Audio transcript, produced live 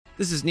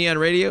This is Neon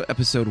Radio,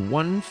 episode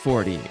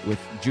 140, with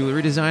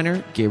jewelry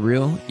designer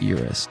Gabriel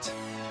Urist.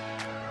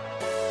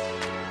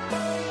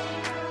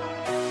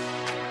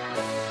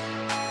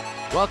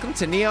 Welcome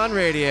to Neon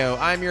Radio.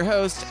 I'm your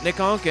host, Nick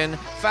Onken,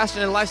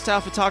 fashion and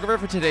lifestyle photographer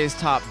for today's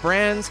top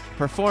brands,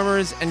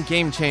 performers, and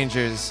game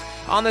changers.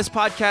 On this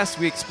podcast,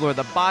 we explore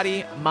the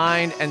body,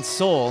 mind, and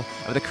soul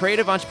of the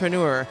creative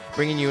entrepreneur,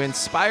 bringing you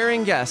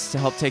inspiring guests to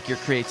help take your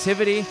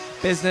creativity,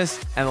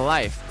 business, and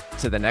life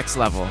to the next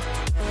level.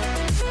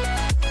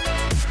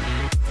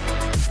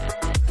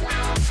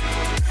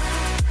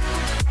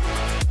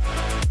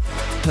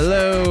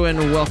 Hello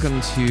and welcome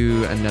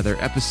to another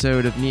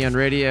episode of Neon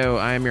Radio.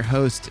 I am your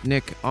host,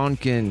 Nick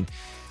Onken,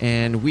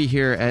 and we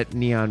here at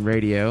Neon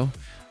Radio,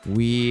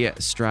 we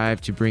strive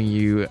to bring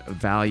you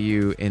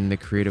value in the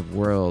creative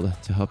world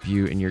to help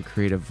you in your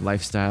creative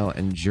lifestyle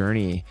and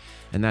journey.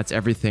 And that's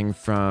everything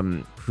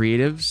from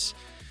creatives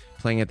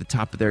playing at the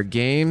top of their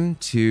game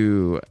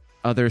to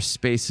other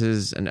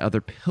spaces and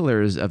other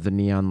pillars of the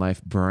Neon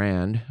Life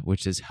brand,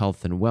 which is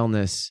health and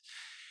wellness,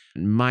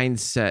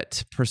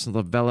 mindset,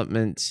 personal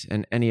development,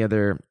 and any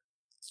other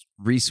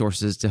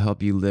resources to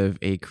help you live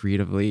a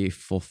creatively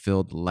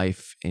fulfilled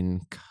life in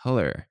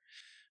color.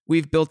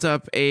 We've built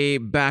up a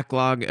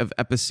backlog of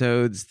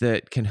episodes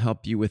that can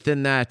help you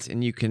within that,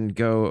 and you can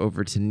go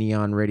over to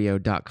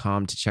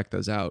neonradio.com to check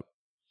those out.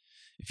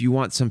 If you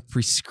want some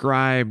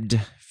prescribed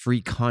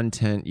free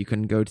content, you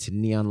can go to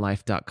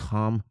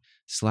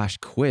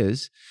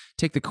neonlife.com/quiz.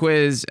 Take the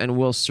quiz and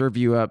we'll serve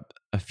you up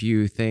a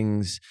few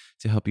things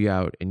to help you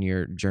out in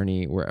your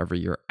journey wherever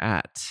you're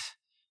at.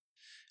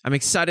 I'm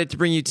excited to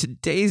bring you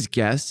today's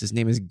guest. His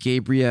name is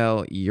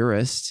Gabriel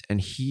Urist, and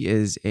he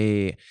is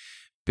a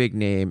big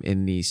name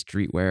in the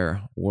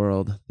streetwear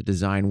world, the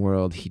design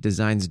world. He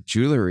designs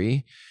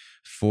jewelry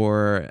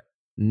for a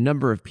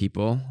number of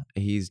people.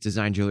 He's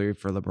designed jewelry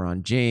for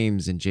LeBron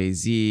James and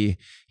Jay-Z.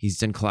 He's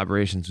done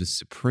collaborations with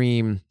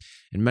Supreme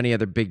and many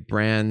other big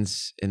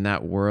brands in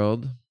that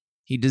world.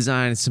 He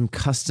designed some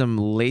custom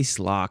lace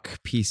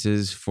lock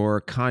pieces for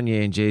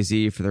Kanye and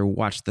Jay-Z for their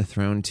Watch the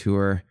Throne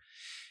tour.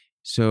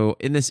 So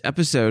in this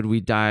episode,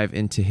 we dive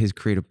into his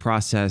creative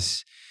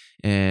process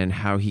and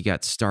how he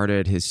got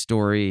started, his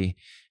story,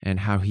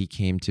 and how he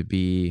came to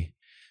be.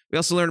 We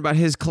also learned about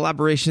his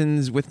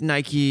collaborations with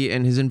Nike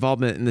and his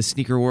involvement in the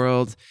sneaker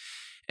world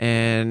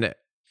and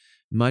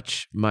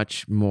much,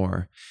 much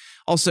more.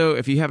 Also,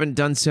 if you haven't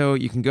done so,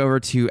 you can go over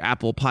to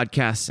Apple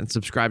Podcasts and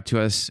subscribe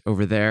to us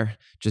over there.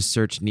 Just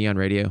search Neon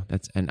Radio.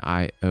 That's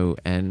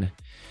Nion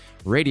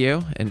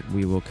Radio, and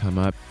we will come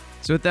up.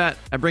 So with that,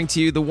 I bring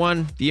to you the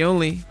one, the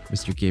only,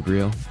 Mr.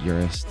 Gabriel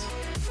Urist.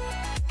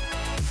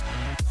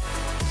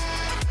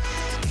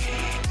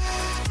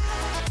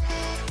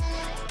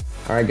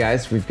 All right,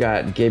 guys, we've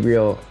got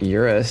Gabriel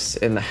Urist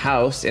in the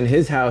house, in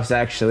his house,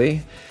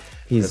 actually.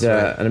 He's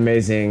right. An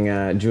amazing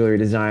jewelry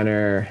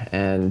designer,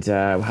 and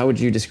how would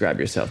you describe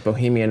yourself?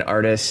 Bohemian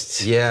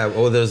artist? Yeah,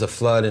 well, there's a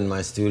flood in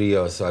my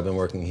studio, so I've been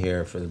working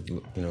here for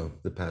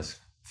the past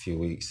few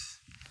weeks,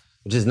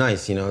 which is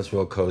nice. It's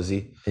real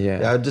cozy.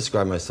 Yeah, I would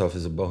describe myself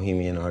as a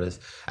bohemian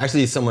artist.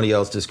 Actually, somebody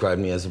else described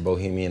me as a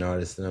bohemian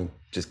artist, and I'm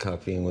just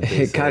copying what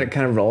they said.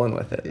 kind of rolling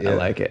with it. Yeah. I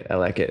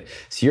like it.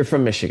 So you're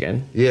from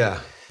Michigan.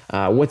 Yeah.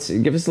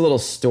 Give us a little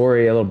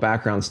story, a little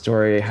background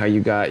story, how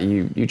you got,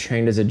 you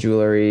trained as a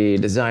jewelry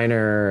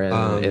designer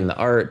and in the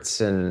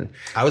arts. And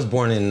I was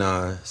born in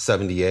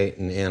 78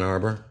 in Ann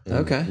Arbor,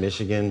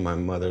 Michigan. My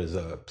mother's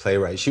a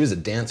playwright. She was a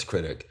dance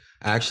critic.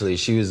 Actually,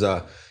 she was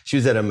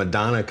at a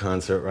Madonna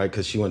concert, right?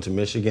 Because she went to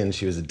Michigan.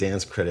 She was a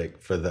dance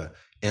critic for the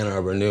Ann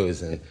Arbor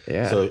News. And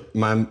so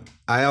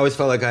I always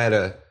felt like I had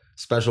a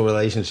special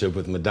relationship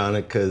with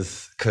Madonna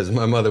because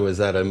my mother was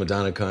at a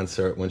Madonna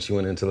concert when she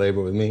went into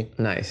labor with me.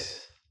 Nice.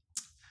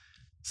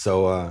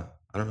 So, I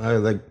don't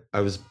know,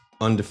 I was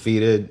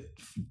undefeated,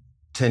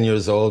 10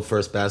 years old,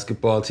 first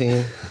basketball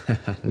team.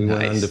 We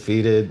went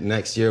undefeated.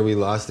 Next year, we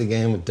lost the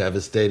game,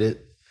 devastated.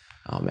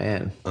 Oh,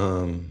 man.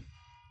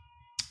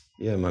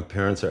 Yeah, my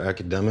parents are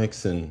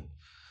academics, and,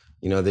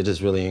 they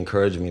just really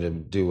encouraged me to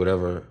do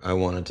whatever I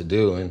wanted to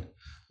do. And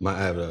I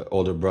have an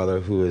older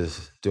brother who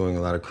is doing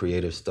a lot of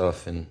creative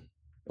stuff, and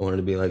I wanted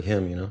to be like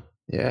him,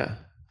 Yeah,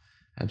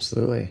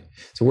 absolutely.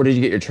 So where did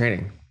you get your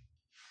training?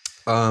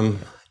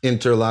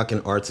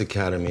 Interlochen Arts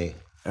Academy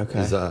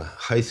is a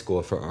high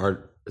school for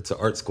art. It's an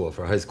art school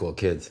for high school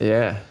kids.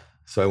 Yeah.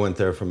 So I went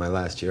there for my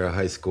last year of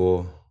high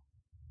school,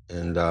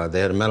 and they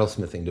had a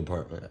metalsmithing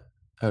department.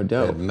 Oh, dope.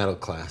 They had a metal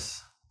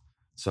class.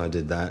 So I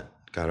did that,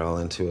 got all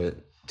into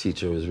it.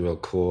 Teacher was real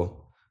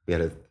cool. We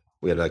had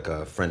like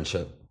a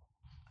friendship,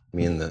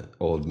 me and the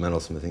old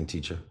metalsmithing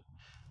teacher.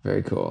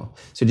 Very cool.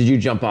 So did you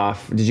jump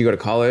off? Did you go to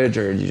college,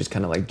 or did you just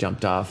kind of like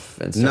jumped off?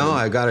 No,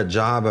 I got a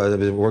job. I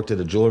worked at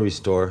a jewelry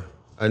store.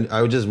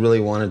 I just really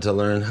wanted to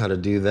learn how to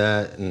do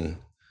that, and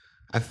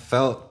I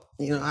felt,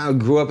 I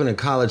grew up in a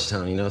college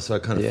town, so I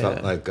kind of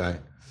felt like I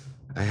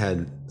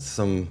had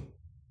some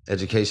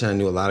education. I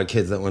knew a lot of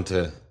kids that went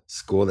to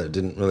school that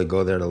didn't really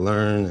go there to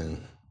learn,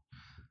 and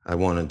I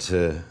wanted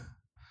to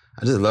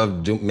I just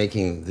love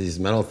making these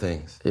metal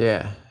things.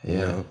 Yeah. You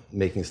know,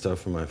 making stuff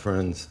for my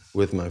friends,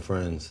 with my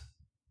friends.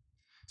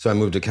 So I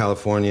moved to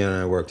California and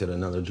I worked at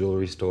another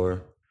jewelry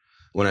store.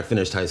 When I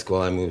finished high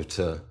school, I moved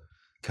to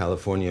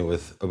California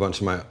with a bunch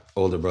of my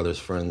older brother's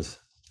friends.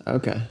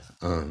 Okay.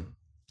 And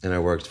I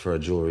worked for a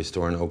jewelry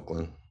store in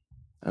Oakland.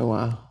 Oh,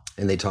 wow.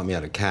 And they taught me how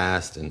to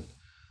cast and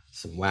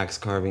some wax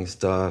carving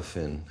stuff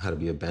and how to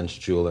be a bench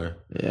jeweler.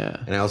 Yeah.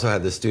 And I also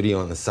had this studio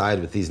on the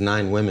side with these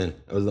 9 women.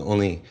 I was the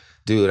only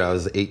dude. I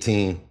was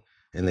 18,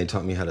 and they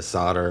taught me how to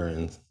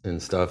solder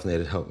and stuff, and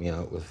they'd help me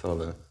out with all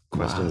the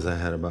questions I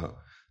had about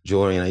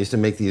jewelry. And I used to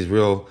make these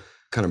real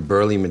kind of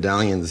burly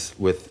medallions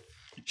with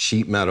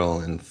sheet metal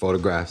and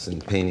photographs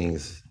and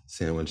paintings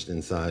sandwiched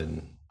inside.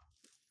 And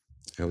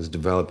I was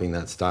developing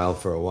that style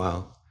for a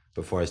while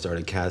before I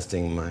started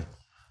casting my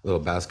little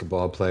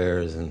basketball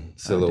players and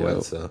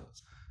silhouettes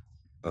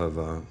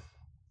of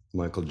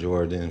Michael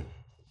Jordan.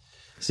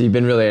 So you've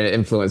been really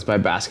influenced by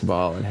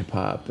basketball and hip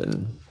hop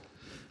and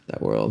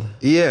that world.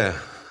 Yeah,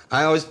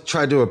 I always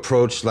tried to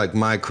approach like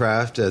my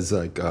craft as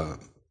like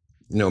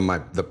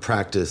the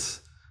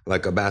practice,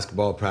 like a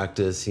basketball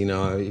practice. You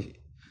know, it's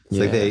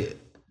like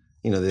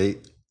they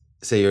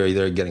say you're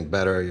either getting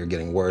better or you're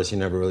getting worse. You're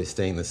never really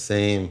staying the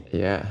same.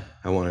 Yeah,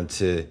 I wanted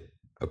to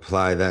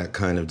apply that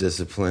kind of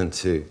discipline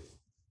to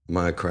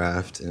my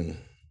craft, and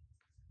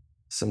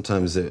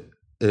sometimes it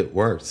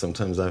worked.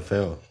 Sometimes I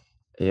failed.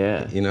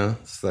 Yeah, you know,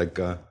 it's like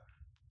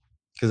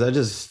because I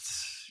just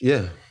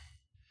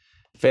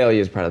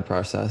failure is part of the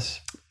process.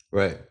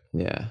 Right.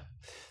 Yeah.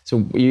 So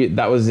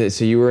that was it.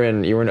 So you were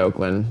in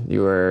Oakland.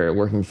 You were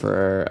working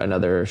for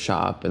another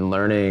shop and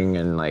learning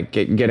and like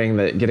getting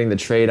the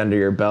trade under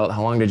your belt.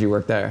 How long did you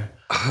work there?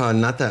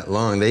 Not that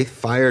long. They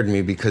fired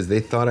me because they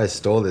thought I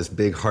stole this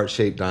big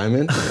heart-shaped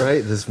diamond,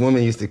 right? This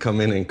woman used to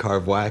come in and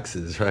carve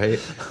waxes, right?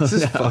 This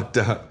is fucked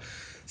up.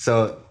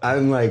 So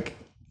I'm like,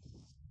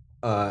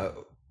 I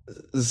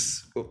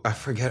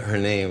forget her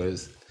name. It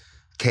was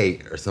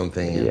Kate or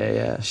something. And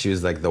yeah. She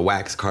was like the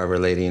wax carver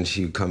lady, and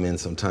she'd come in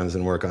sometimes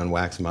and work on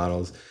wax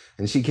models.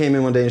 And she came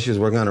in one day and she was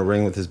working on a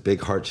ring with this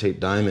big heart-shaped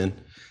diamond.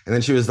 And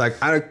then she was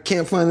like, I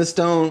can't find the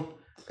stone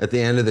at the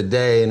end of the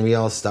day. And we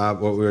all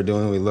stopped what we were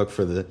doing. We looked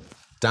for the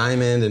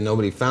diamond and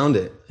nobody found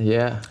it.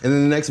 Yeah. And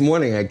then the next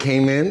morning I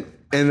came in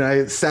and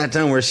I sat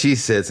down where she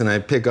sits and I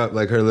pick up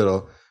like her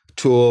little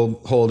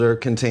tool holder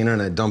container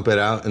and I dump it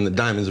out and the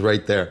diamond's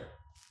right there.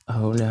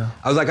 Oh no.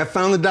 I was like, I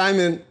found the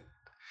diamond.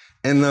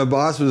 And the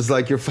boss was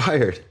like, you're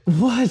fired.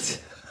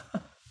 What?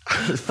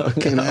 I was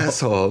fucking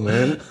asshole,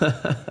 man.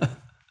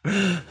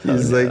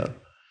 He's like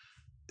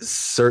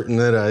certain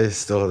that I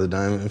stole the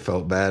diamond,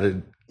 felt bad,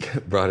 and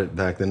brought it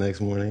back the next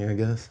morning, I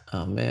guess.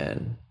 Oh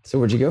man. So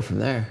where'd you go from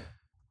there?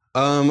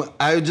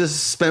 I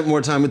just spent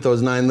more time with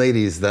those 9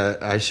 ladies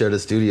that I shared a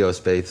studio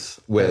space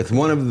with. Okay.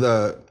 One of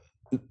the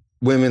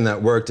women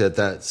that worked at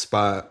that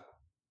spot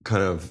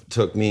kind of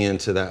took me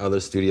into that other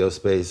studio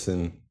space,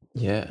 and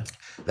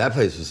that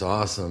place was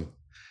awesome.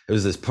 It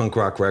was this punk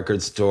rock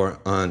record store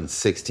on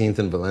 16th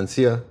and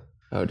Valencia.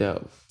 Oh,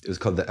 dope. It was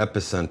called the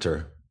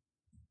Epicenter.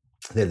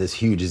 They had this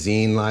huge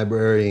zine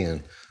library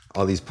and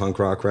all these punk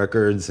rock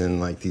records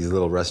and like these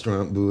little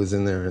restaurant booths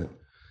in there. And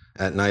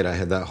at night, I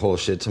had that whole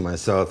shit to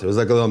myself. There was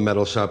like a little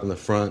metal shop in the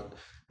front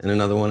and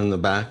another one in the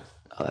back.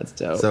 Oh, that's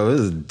dope. So it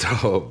was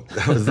dope.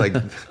 That was like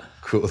the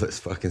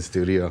coolest fucking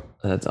studio.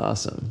 That's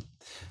awesome.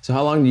 So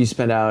how long did you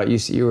spend out?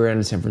 You were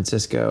in San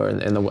Francisco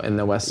in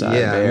the West Side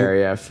Bay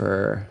Area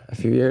for a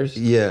few years?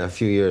 Yeah, a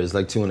few years,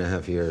 like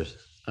 2.5 years.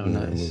 Oh,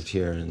 nice. I moved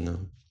here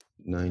in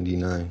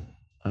 99.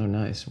 Oh,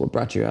 nice. What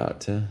brought you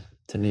out to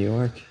New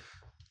York?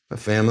 My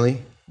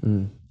family.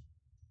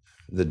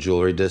 The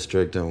jewelry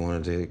district. I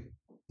wanted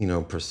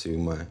to, pursue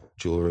my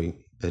jewelry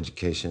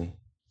education.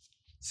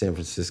 San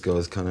Francisco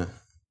is kind of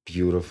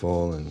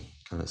beautiful and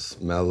kind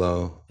of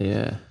mellow.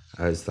 Yeah.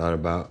 I always thought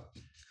about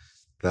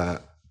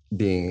that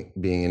being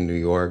in New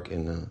York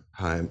in a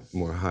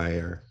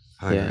higher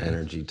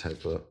energy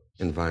type of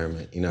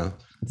environment,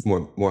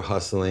 more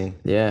hustling.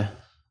 Yeah.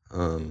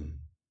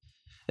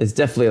 It's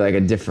definitely like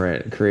a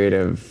different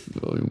creative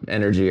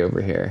energy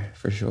over here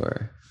for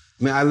sure.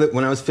 I mean,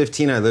 when I was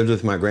 15, I lived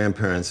with my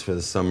grandparents for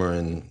the summer,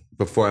 and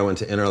before I went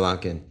to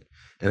Interlaken,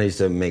 and I used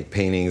to make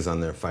paintings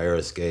on their fire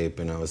escape,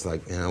 and I was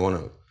like, man, I want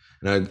to.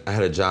 And I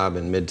had a job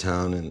in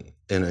Midtown,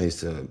 and I used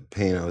to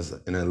paint. I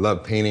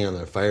loved painting on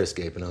their fire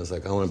escape, and I was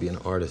like, I want to be an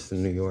artist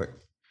in New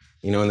York,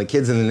 And the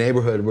kids in the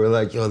neighborhood were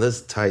like, yo,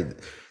 that's tight,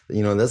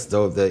 that's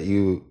dope that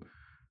you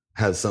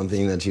have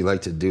something that you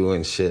like to do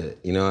and shit.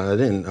 I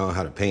didn't know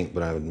how to paint,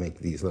 but I would make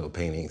these little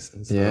paintings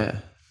and stuff.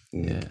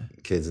 Yeah.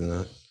 Kids in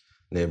the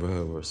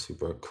neighborhood were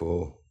super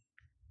cool.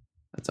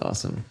 That's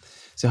awesome.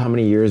 So how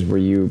many years were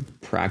you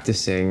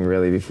practicing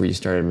really before you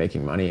started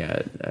making money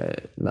at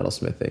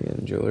metalsmithing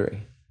and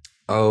jewelry?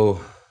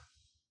 Oh,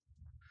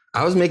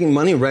 I was making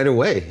money right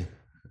away.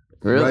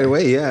 Really? Right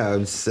away, yeah.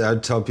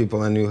 I'd tell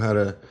people I knew how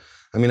to,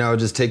 I would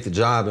just take the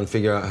job and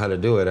figure out how to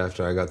do it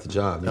after I got the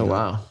job. Oh,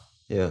 wow.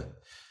 Yeah.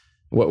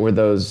 What were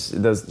those?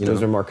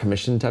 Those are more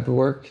commission type of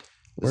work?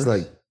 It's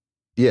like,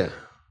 yeah.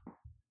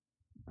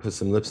 put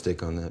some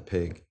lipstick on that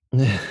pig.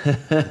 You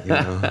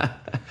know,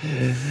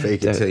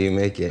 fake it till you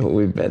make it.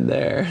 We've been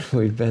there.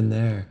 We've been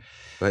there.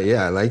 But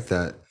yeah, I like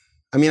that.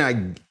 I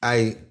mean,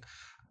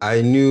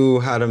 I knew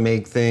how to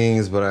make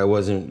things, but I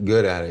wasn't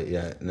good at it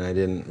yet, and I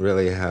didn't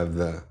really have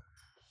the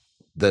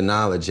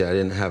knowledge yet. I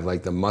didn't have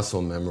like the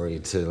muscle memory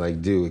to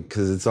like do it,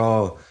 because it's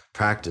all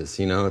practice.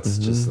 You know, it's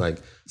just like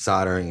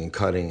soldering and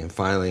cutting and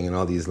filing and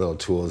all these little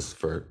tools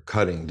for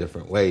cutting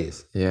different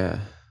ways. Yeah.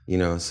 You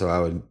know, so I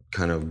would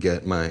kind of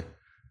get my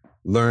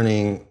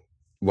learning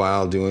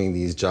while doing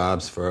these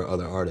jobs for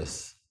other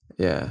artists.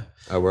 Yeah.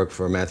 I work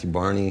for Matthew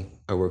Barney.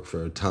 I work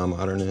for Tom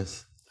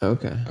Otterness.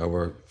 Okay. I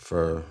work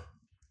for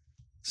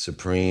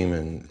Supreme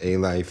and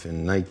A-Life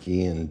and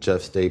Nike and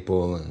Jeff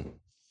Staple and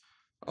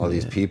all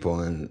these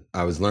people, and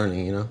I was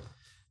learning, you know?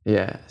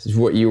 Yeah. So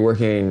what, you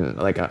working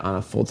like on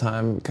a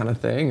full-time kind of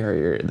thing, or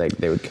you're like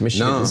they would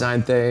commission you to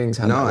design things?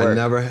 How I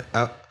never.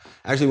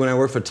 Actually, when I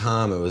worked for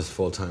Tom, it was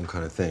full-time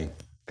kind of thing.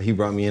 He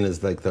brought me in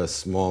as like the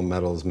small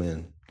metals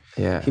man.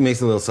 Yeah. He makes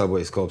the little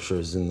subway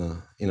sculptures in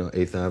the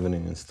 8th Avenue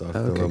and stuff,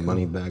 the little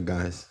money bag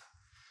guys.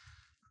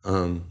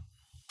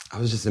 I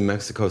was just in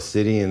Mexico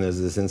City, and there's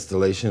this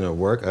installation at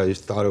work. I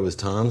just thought it was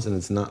Tom's, and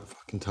it's not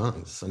fucking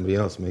Tom's. Somebody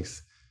else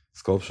makes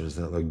sculptures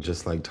that look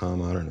just like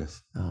Tom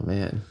Otterness. Oh,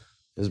 man.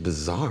 It was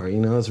bizarre, you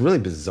know? It's really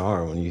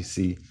bizarre when you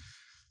see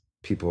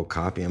people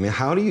copy. I mean,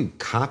 how do you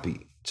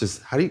copy?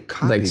 Just, how do you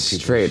copy like people?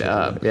 Straight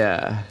up,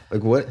 yeah.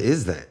 Like, what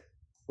is that?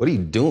 What are you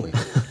doing?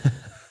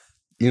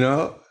 You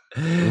know?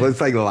 Well, it's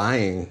like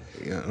lying.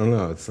 You know, I don't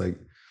know. It's like,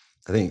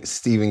 I think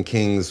Stephen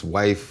King's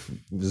wife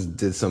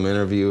did some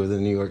interview with the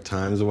New York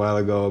Times a while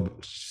ago.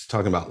 She's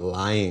talking about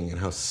lying and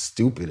how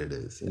stupid it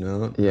is, you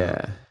know?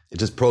 Yeah. It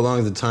just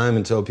prolongs the time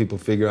until people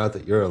figure out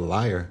that you're a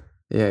liar.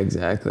 Yeah,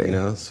 exactly. You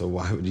know? So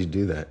why would you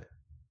do that?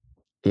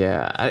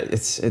 Yeah,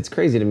 it's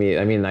crazy to me.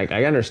 I mean, like,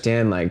 I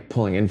understand like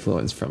pulling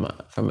influence from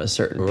a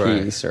certain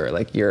piece, or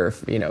like your,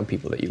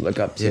 people that you look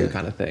up to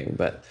kind of thing,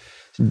 but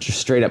just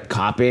straight up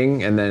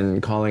copying and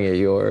then calling it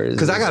yours.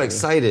 Because I got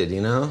excited,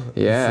 you know?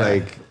 Yeah.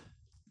 It's like,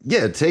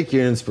 yeah, take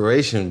your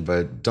inspiration,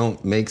 but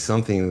don't make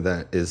something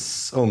that is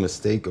so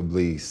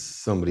mistakably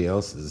somebody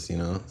else's, you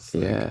know?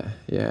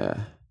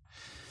 Yeah.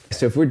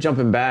 So if we're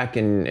jumping back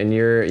and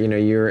you're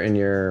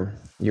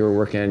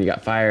working, you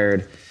got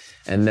fired,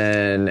 and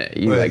then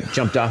you like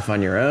jumped off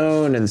on your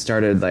own and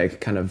started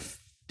like kind of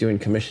doing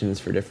commissions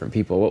for different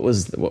people. What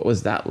was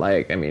that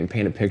like? I mean,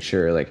 paint a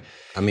picture. Like,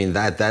 I mean,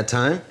 that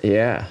time?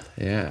 Yeah.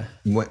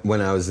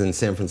 When I was in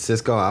San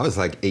Francisco, I was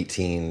like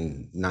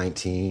 18,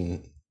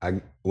 19.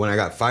 When I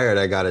got fired,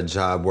 I got a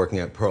job working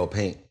at Pearl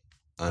Paint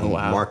on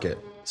Market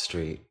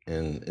Street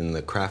in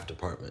the craft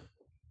department.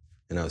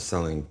 And I was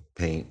selling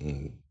paint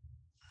and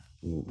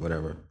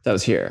whatever. That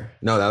was here?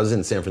 No, that was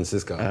in San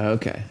Francisco.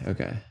 Okay.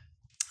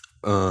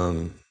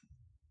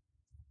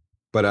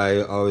 But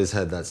I always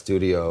had that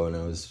studio, and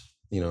I was,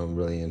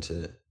 really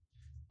into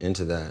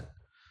that.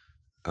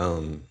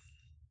 So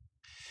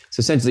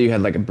essentially, you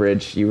had like a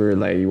bridge. You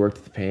worked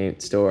at the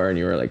paint store, and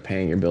you were like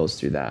paying your bills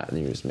through that, and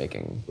you were just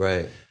making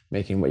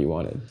what you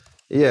wanted.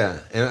 Yeah,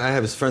 and I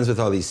was friends with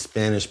all these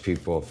Spanish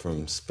people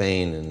from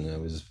Spain, and I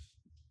was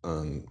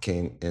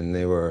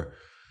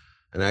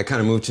and I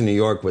kind of moved to New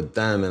York with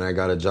them, and I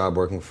got a job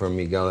working for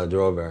Miguel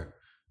Adrover,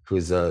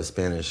 who's a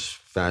Spanish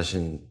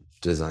fashion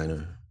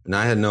designer. And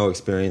I had no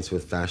experience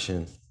with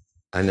fashion.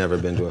 I'd never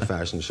been to a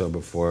fashion show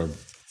before.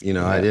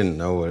 I didn't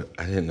know what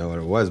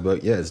it was,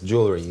 but yeah, it's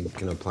jewelry. You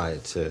can apply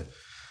it to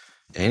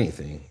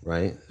anything,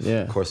 right?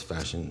 Yeah. Of course,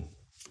 fashion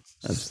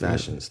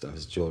stuff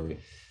is jewelry.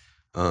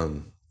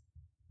 So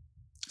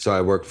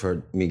I worked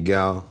for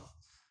Miguel,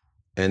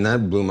 and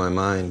that blew my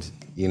mind.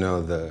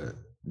 The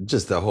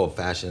whole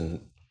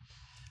fashion,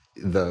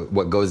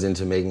 what goes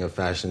into making a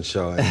fashion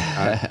show.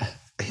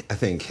 I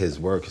think his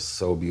work is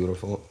so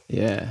beautiful.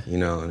 Yeah.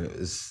 And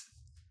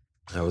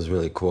that was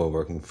really cool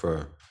working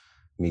for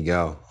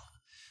Miguel.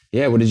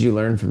 Yeah, what did you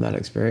learn from that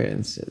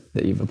experience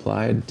that you've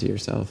applied to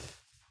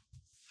yourself?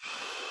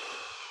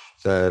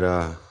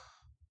 That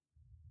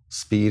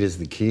speed is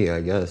the key,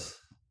 I guess.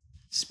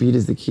 Speed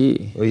is the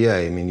key. Well, yeah,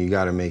 I mean, you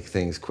got to make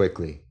things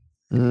quickly.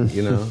 I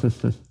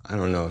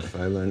don't know if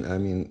I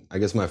learned. I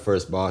guess my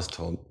first boss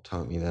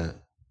taught me that.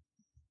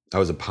 I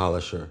was a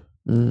polisher.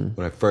 When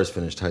I first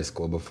finished high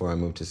school, before I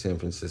moved to San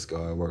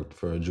Francisco, I worked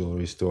for a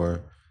jewelry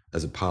store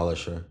as a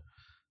polisher.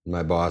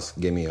 My boss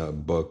gave me a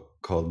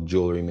book called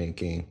Jewelry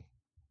Making,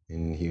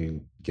 and he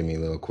would give me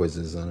little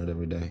quizzes on it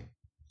every day.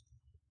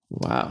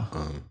 Wow.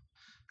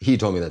 He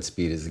told me that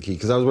speed is the key,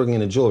 because I was working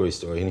in a jewelry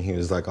store, and he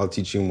was like, I'll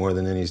teach you more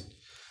than any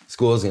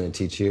school is going to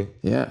teach you.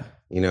 Yeah.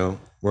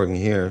 Working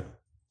here.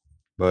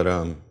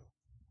 But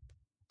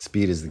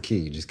speed is the key.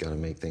 You just got to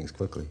make things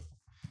quickly.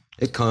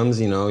 It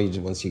comes,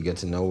 once you get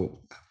to know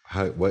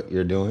what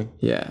you're doing.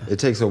 Yeah. It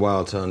takes a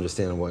while to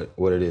understand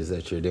what it is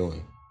that you're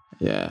doing.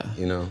 Yeah.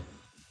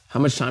 How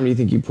much time do you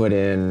think you put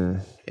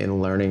in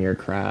learning your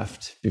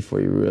craft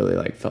before you really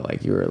like felt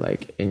like you were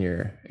like in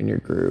your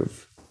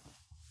groove?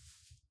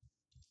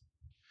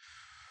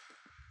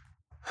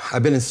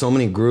 I've been in so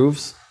many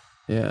grooves.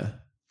 Yeah.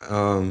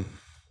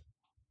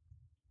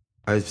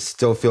 I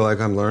still feel like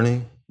I'm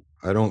learning.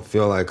 I don't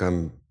feel like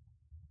I'm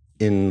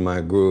in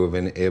my groove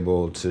and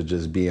able to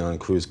just be on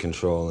cruise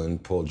control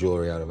and pull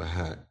jewelry out of a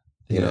hat.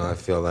 You know, I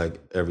feel like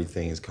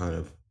everything is kind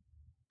of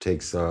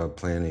takes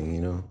planning,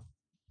 you know?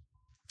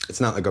 It's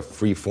not like a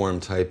free form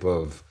type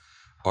of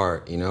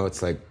art, you know?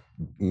 It's like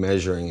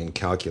measuring and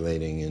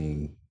calculating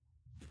and,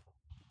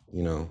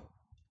 you know.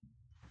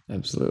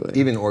 Absolutely.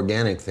 Even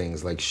organic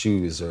things like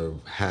shoes or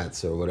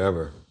hats or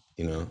whatever,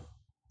 you know?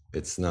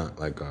 It's not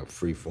like a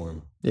free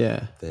form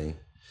thing.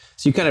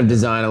 So you kind of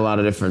design a lot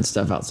of different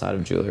stuff outside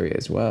of jewelry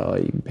as well.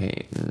 You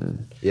paint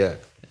and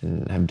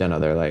have done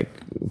other like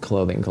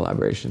clothing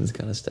collaborations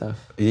kind of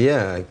stuff.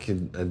 Yeah,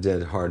 I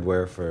did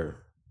hardware for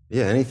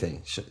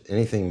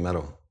anything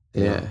metal.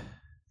 Yeah.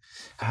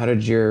 How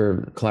did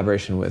your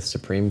collaboration with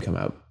Supreme come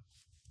out?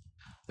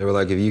 They were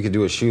like, if you could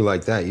do a shoe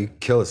like that, you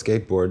could kill a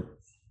skateboard.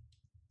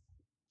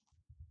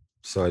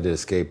 So I did a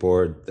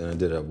skateboard, then I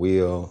did a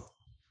wheel,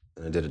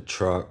 then I did a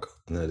truck,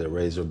 and then I did a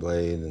razor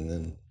blade, and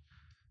then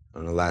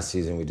on the last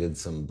season we did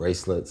some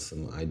bracelets,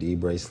 some ID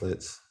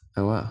bracelets.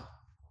 Oh wow.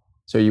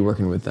 So are you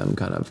working with them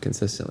kind of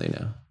consistently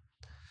now?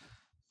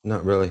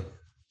 Not really.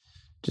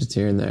 Just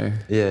here and there?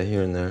 Yeah,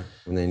 here and there.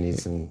 When they need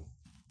some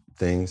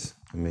things,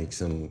 I make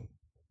some,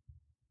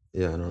 I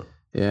don't.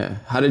 Yeah.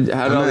 I'm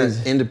an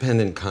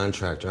independent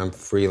contractor. I'm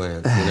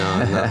freelance, you know,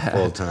 I'm not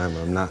full-time.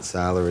 I'm not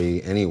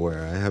salary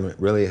anywhere. I haven't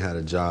really had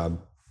a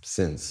job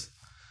since.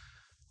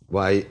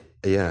 In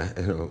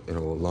a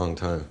long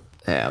time.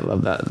 Yeah, I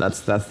love that.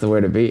 That's the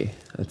way to be.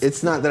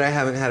 It's not that I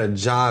haven't had a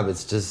job.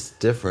 It's just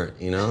different,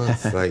 you know?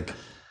 It's like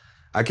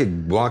I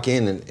could walk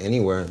in and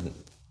anywhere and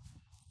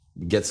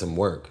get some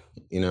work,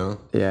 you know?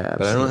 Yeah, absolutely.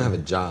 But I don't have a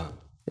job.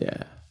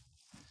 Yeah.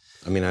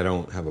 I mean, I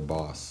don't have a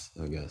boss,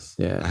 I guess.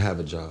 Yeah. I have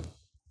a job.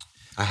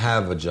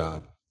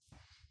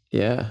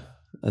 Yeah.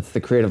 That's the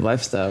creative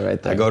lifestyle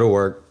right there. I go to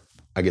work,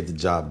 I get the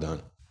job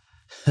done.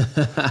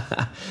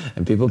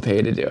 And people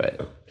pay to do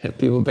it.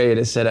 People pay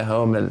to sit at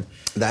home and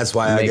that's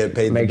why I get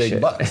paid the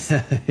big bucks.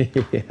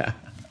 Yeah.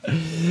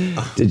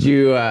 How did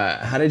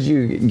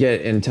you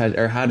get in touch,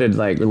 or how did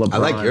like LeBron? I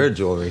like your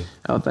jewelry.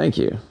 Oh, thank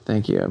you. I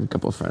have a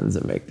couple of friends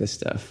that make this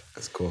stuff.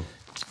 That's cool.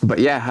 But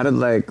yeah, how did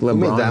like LeBron? Who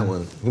made that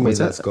one? Who made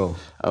that skull?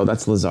 Oh,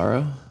 that's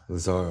Lazaro.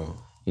 Lazaro.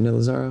 You know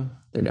Lazaro?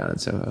 They're down in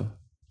Soho.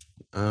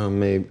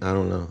 Maybe, I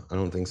don't know. I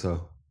don't think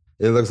so.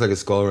 It looks like a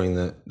skull ring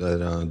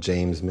that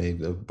James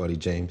made, buddy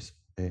James.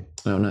 Hey.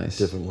 Oh, nice.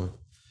 Different one.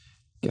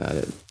 Got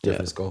it.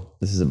 Different skull.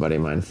 This is a buddy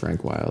of mine,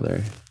 Frank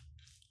Wilder.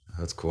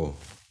 That's cool.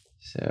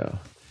 So,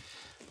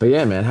 but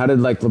yeah, man, how did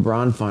like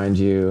LeBron find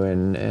you,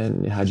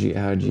 and how'd you?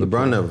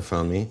 LeBron never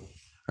found me.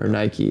 Or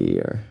Nike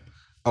or?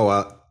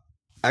 Oh,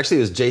 actually,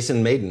 it was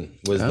Jason Maiden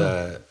was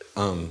the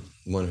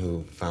one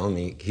who found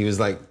me. He was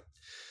like,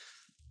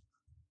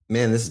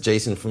 "Man, this is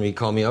Jason from." He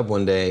called me up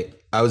one day.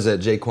 I was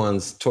at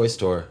Jaquan's toy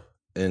store,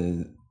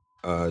 and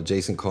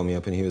Jason called me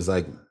up, and he was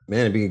like, "Man,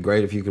 it'd be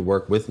great if you could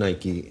work with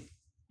Nike.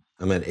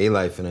 I'm at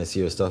A-Life, and I see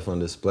your stuff on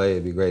display.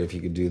 It'd be great if you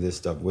could do this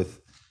stuff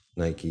with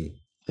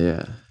Nike."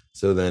 Yeah.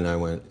 So then I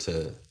went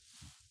to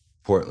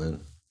Portland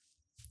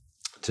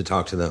to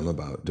talk to them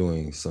about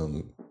doing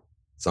something.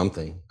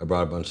 I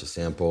brought a bunch of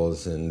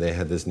samples, and they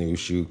had this new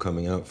shoe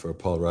coming out for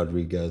Paul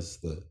Rodriguez,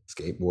 the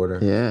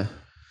skateboarder. Yeah.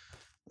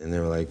 And they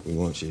were like, "We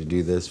want you to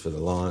do this for the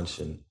launch."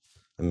 And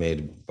I made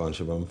a bunch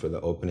of them for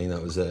the opening.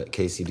 That was at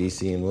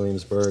KCDC in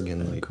Williamsburg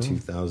in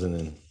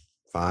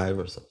 2005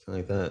 or something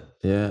like that.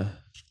 Yeah.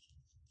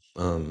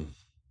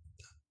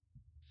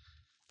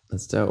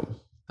 That's dope.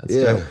 That's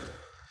dope.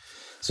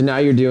 So now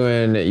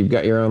you've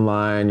got your own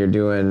line, you're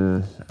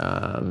doing...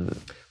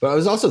 But I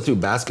was also through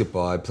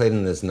basketball. I played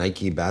in this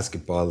Nike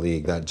basketball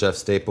league that Jeff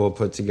Staple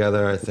put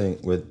together, I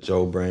think, with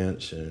Joe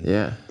Branch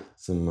and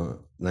some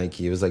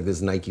Nike. It was like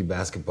this Nike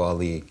basketball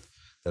league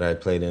that I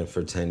played in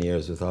for 10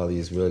 years with all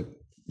these really,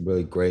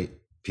 really great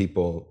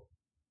people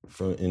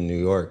in New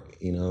York,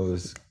 you know. It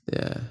was,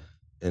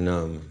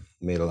 and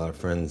made a lot of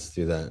friends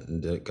through that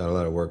and got a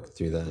lot of work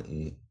through that.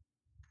 And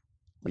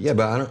but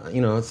I don't, you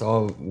know, it's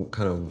all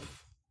kind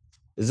of,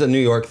 it's a New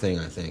York thing,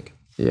 I think.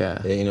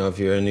 Yeah. You know, if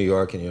you're in New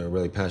York and you're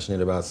really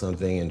passionate about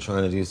something and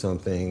trying to do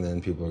something, then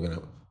people are going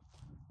to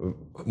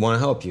want to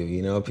help you,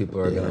 you know, people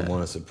are going to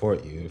want to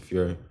support you if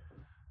you're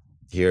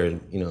here,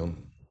 you know,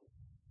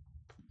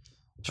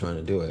 trying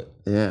to do it.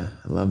 Yeah,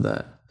 I love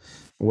that.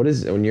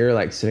 When you're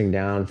like sitting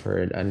down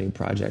for a new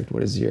project, what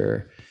does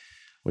your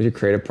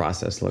creative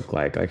process look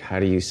like? Like, how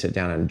do you sit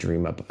down and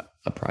dream up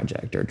a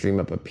project or dream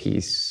up a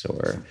piece,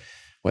 or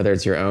whether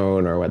it's your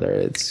own or whether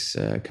it's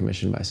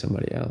commissioned by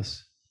somebody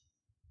else?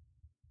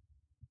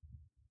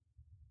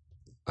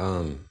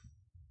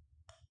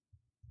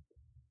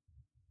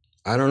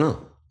 I don't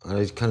know.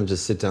 I kind of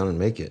just sit down and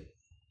make it.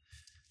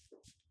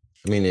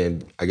 I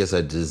mean, I guess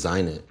I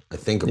design it. I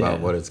think about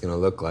what it's going to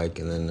look like,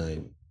 and then I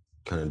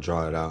kind of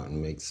draw it out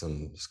and make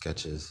some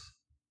sketches.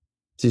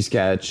 So you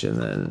sketch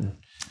and then...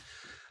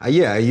 I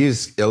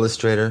use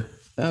Illustrator.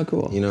 Oh,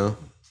 cool. You know,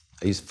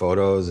 I use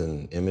photos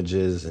and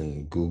images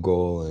and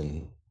Google,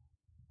 and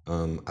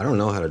I don't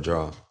know how to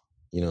draw.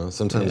 You know,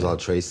 sometimes I'll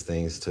trace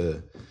things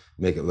to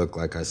make it look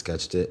like I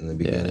sketched it in the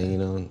beginning, you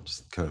know, and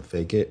just kind of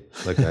fake it.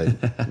 Like I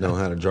know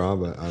how to draw,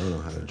 but I don't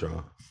know how to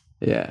draw.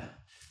 Yeah.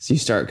 So you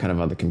start kind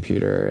of on the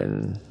computer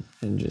and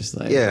just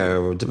like...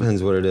 Yeah, it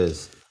depends what it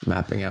is.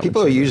 Mapping out.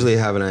 People usually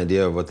have an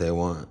idea of what they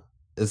want.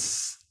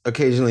 It's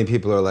occasionally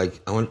people are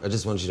like, I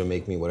just want you to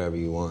make me whatever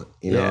you want.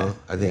 You know,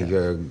 I think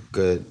you're a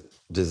good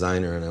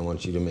designer and I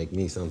want you to make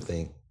me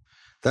something.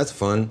 That's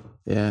fun.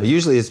 Yeah. But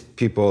usually it's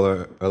people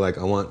are like,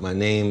 I want my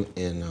name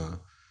in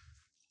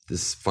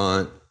this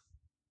font.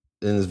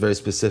 And it's very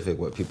specific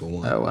what people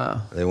want. Oh,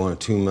 wow. They want a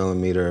 2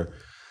 millimeter,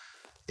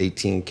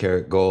 18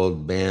 karat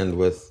gold band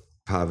with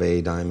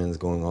pave diamonds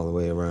going all the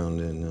way around.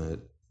 And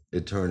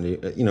it turned,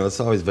 you know, it's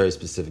always very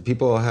specific.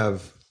 People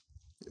have,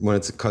 when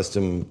it's a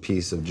custom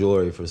piece of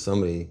jewelry for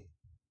somebody,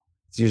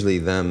 it's usually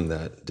them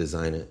that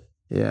design it.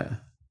 Yeah.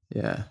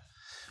 Yeah.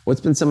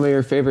 What's been some of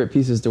your favorite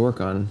pieces to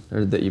work on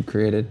or that you've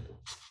created?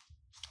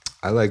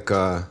 I like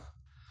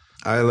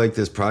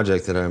this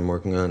project that I'm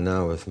working on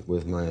now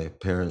with my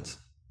parents.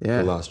 Yeah.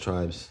 The Lost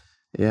Tribes.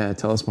 Yeah,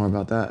 tell us more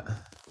about that.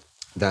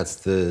 That's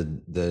the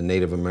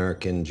Native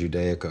American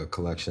Judaica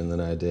collection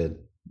that I did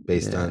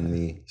based on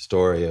the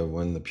story of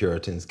when the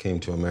Puritans came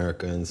to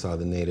America and saw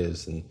the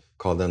natives and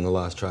called them the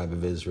Lost Tribe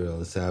of Israel,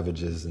 the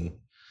savages. And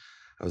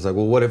I was like,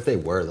 well, what if they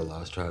were the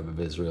Lost Tribe of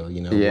Israel? You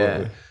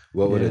know,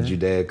 what would a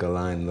Judaica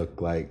line look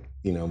like?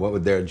 You know, what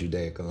would their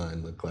Judaica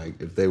line look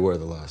like if they were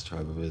the Lost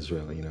Tribe of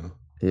Israel, you know?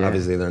 Yeah.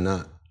 Obviously they're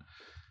not.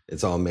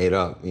 It's all made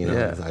up, you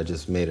know, I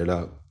just made it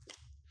up.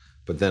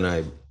 But then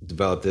I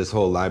developed this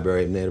whole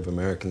library of Native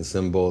American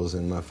symbols,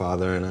 and my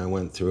father and I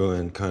went through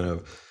and kind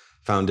of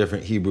found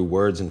different Hebrew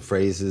words and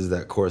phrases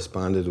that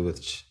corresponded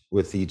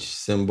with each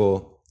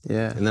symbol.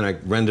 Yeah. And then I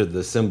rendered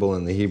the symbol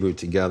and the Hebrew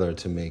together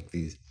to make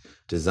these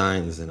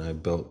designs, and I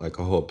built like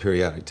a whole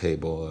periodic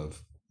table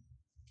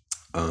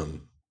of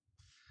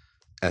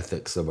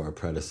ethics of our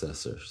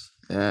predecessors.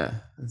 Yeah,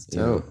 that's dope.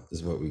 You know,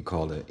 is what we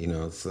called it. You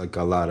know, it's like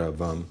a lot of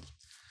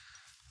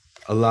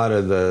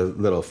the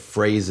little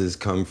phrases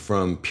come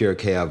from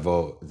Pirkei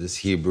Avot, this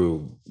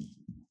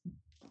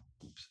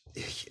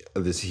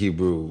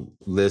Hebrew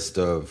list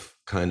of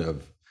kind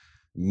of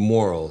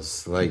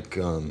morals, like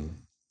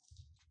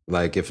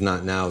if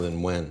not now,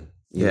 then when?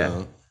 You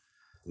know?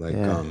 Like,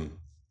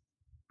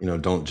 you know,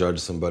 don't judge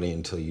somebody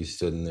until you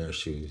stood in their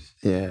shoes.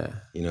 Yeah.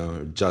 You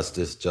know,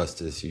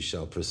 justice you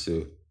shall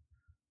pursue.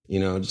 You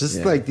know,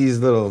 just like these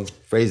little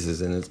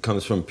phrases, and it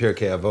comes from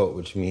Pirkei Avot,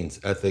 which means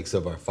ethics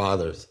of our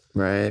fathers.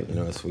 Right. You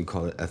know, so we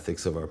call it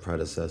ethics of our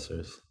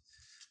predecessors.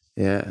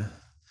 Yeah.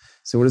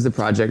 So what does the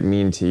project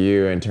mean to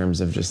you in terms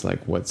of just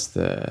like, what's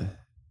the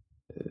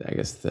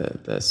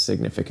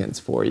significance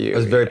for you?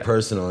 It's very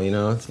personal, you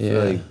know, it's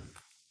really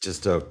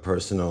just a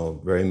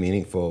personal, very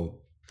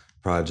meaningful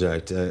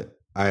project.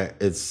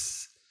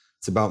 It's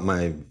about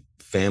my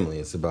family.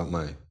 It's about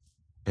my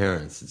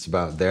parents. It's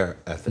about their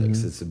ethics.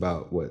 Mm-hmm. It's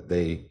about what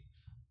they,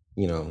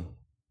 you know,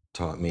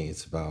 taught me.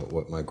 It's about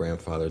what my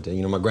grandfather did.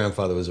 You know, my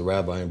grandfather was a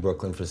rabbi in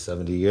Brooklyn for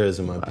 70 years,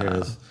 and my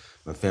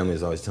family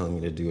is always telling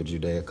me to do a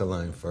Judaica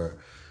line for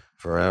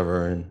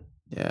forever. And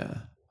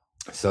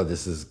so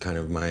this is kind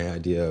of my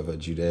idea of a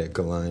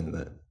Judaica line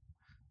that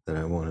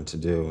I wanted to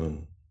do.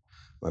 And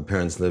my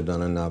parents lived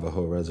on a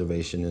Navajo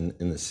reservation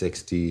in the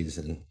 60s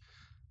and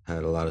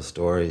had a lot of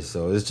stories.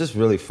 So it's just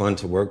really fun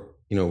to work,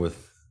 you know,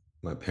 with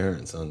my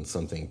parents on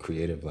something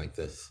creative like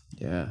this.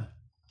 Yeah.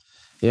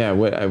 Yeah.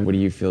 What do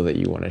you feel that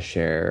you want to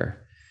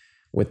share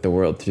with the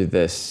world through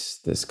this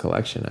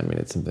collection? I mean,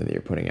 it's something that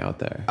you're putting out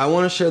there. I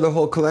want to share the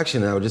whole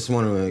collection. I would just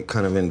want to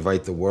kind of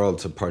invite the world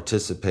to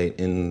participate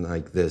in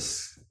like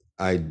this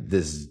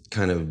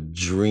kind of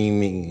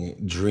dreamy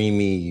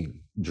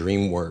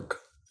dream work,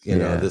 you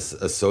know, this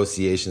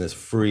association, this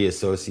free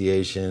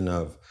association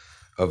of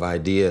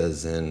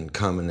ideas and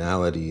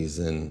commonalities,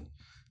 and,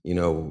 you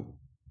know,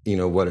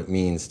 what it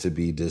means to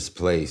be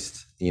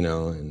displaced, you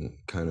know, and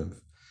kind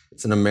of,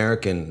 it's an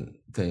American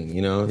thing,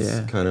 you know, it's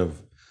kind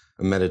of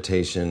a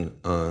meditation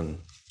on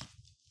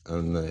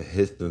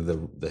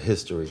the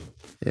history,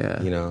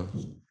 you know,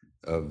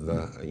 of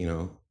the, you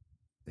know,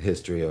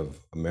 history of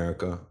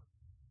America,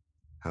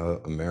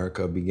 how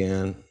America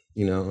began,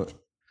 you know.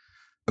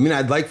 I mean,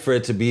 I'd like for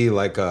it to be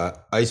like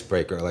a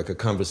icebreaker, like a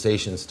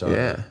conversation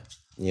starter,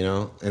 you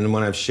know, and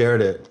when I've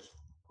shared it,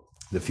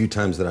 the few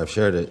times that I've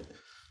shared it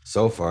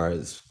so far,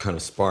 it's kind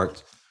of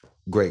sparked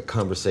great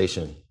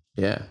conversation.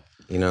 Yeah.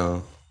 You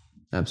know?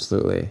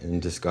 Absolutely.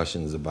 And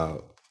discussions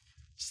about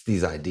just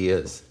these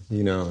ideas,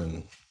 you know,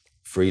 and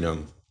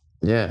freedom.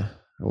 Yeah.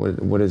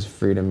 What does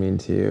freedom mean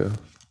to you?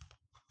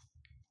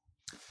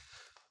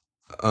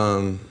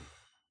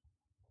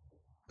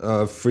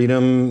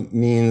 Freedom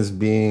means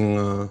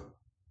being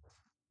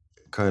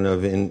kind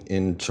of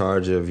in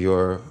charge of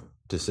your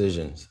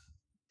decisions.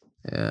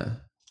 Yeah.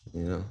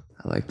 You know?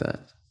 I like that.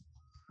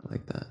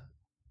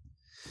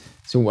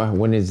 So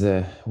when is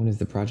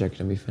the project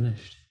gonna be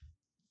finished?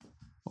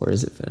 Or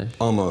is it finished?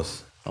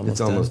 Almost. It's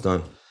almost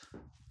done.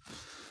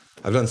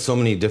 I've done so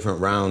many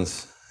different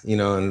rounds, you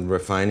know, and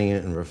refining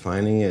it.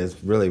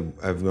 It's really,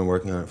 I've been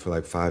working on it for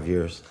like 5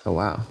 years. Oh,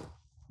 wow.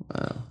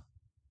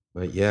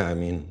 But yeah, I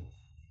mean,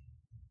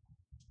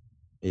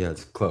 yeah,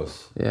 it's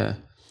close. Yeah.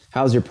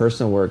 How's your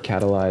personal work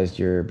catalyzed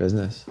your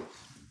business?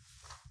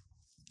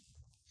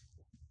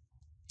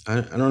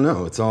 I don't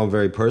know. It's all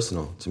very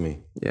personal to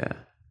me. Yeah.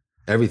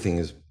 Everything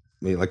is,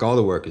 I mean, like all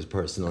the work is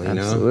personal, you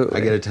know? Absolutely.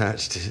 I get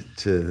attached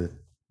to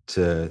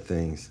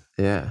things.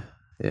 Yeah.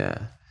 Yeah.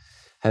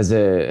 Has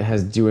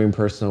doing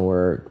personal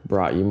work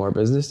brought you more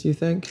business, do you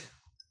think?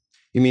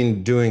 You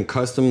mean doing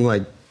custom,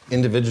 like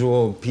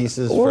individual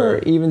pieces? Or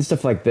even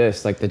stuff like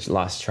this, like the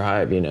Lost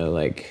Tribe, you know,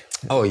 like...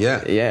 Oh,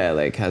 yeah. Yeah,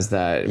 like has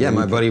that... Yeah,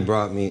 my buddy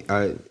brought me,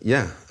 I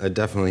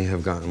definitely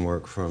have gotten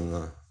work from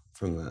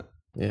that.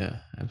 Yeah,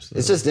 absolutely.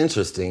 It's just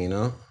interesting, you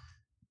know?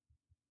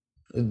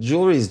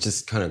 Jewelry is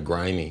just kind of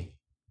grimy.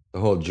 The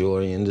whole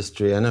jewelry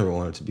industry. I never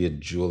wanted to be a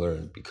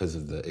jeweler because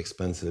of the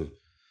expensive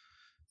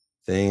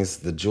things.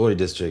 The jewelry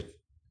district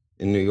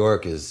in New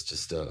York is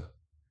just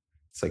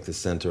it's like the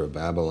center of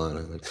Babylon,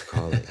 I like to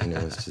call it. You know,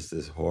 it's just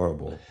this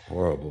horrible,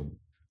 horrible,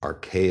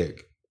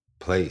 archaic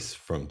place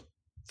from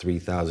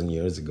 3,000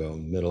 years ago,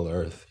 Middle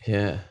Earth.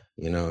 Yeah.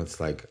 You know, it's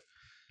like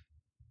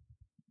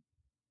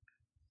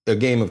a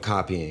game of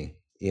copying.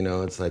 You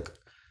know, it's like,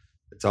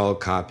 it's all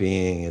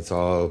copying. It's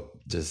all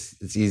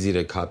just, it's easy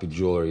to copy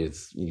jewelry.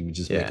 It's, you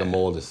just make a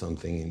mold of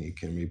something and you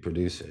can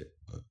reproduce it.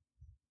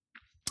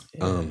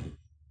 No,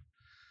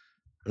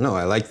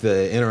 I like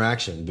the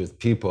interaction with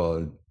people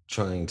and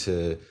trying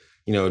to,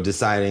 you know,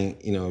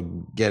 deciding, you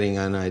know, getting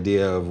an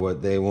idea of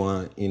what they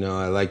want. You know,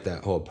 I like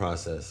that whole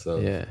process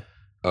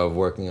of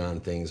working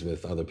on things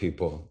with other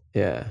people.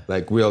 Yeah.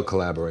 Like real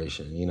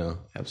collaboration, you know?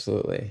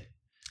 Absolutely.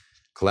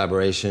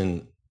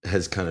 Collaboration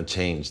has kind of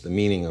changed. The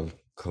meaning of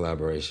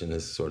collaboration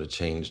has sort of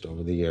changed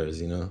over the years,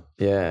 you know?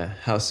 Yeah.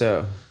 How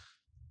so?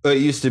 It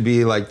used to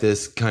be like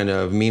this kind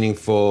of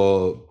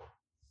meaningful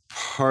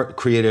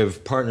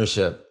creative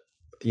partnership,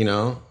 you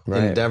know,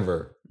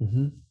 endeavor.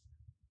 Mm-hmm.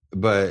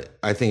 But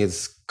I think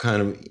it's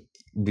kind of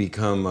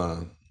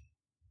become,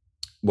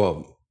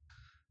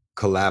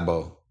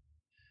 collabo,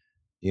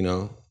 you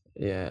know?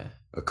 Yeah.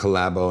 A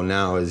collabo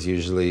now is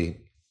usually,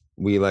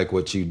 we like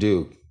what you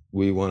do.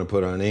 We want to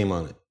put our name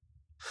on it.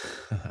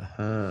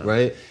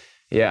 Right?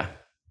 Yeah.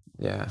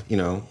 Yeah. You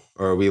know,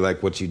 or we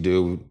like what you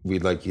do.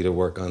 We'd like you to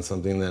work on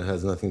something that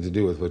has nothing to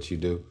do with what you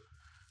do.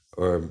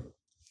 Or,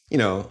 you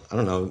know, I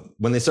don't know.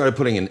 When they started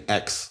putting an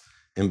X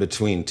in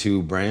between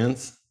two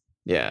brands,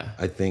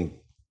 I think,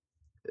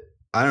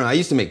 I don't know. I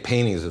used to make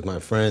paintings with my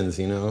friends,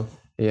 you know?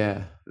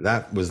 Yeah.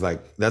 That was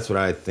like, that's what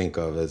I think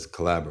of as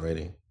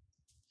collaborating.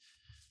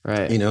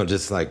 Right. You know,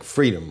 just like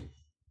freedom.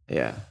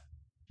 Yeah.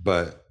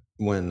 But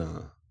when,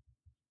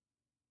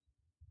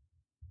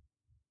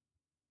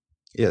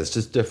 it's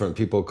just different.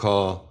 People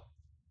call,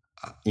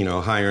 you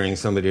know, hiring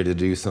somebody to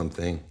do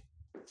something,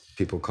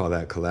 people call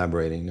that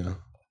collaborating now.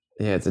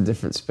 Yeah, it's a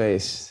different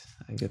space.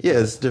 I get that.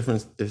 It's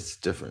different. It's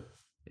different.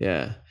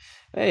 Yeah.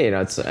 Hey, you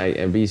know,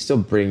 but you still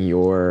bring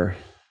your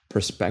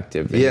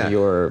perspective and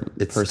your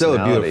it's personality still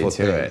a beautiful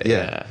to thing. it.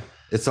 Yeah.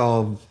 It's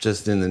all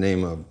just in the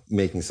name of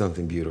making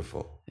something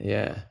beautiful.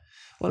 Yeah.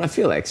 Well, I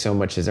feel like so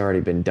much has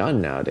already been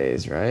done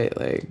nowadays, right?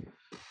 Like,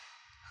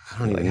 I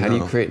don't even know. How do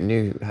you create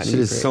new? Shit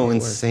is so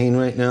insane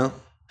right now.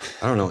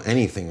 I don't know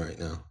anything right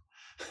now.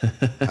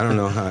 I don't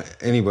know how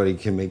anybody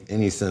can make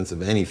any sense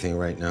of anything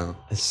right now.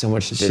 There's so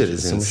much shit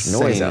is so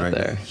much noise out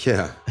there.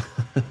 Now.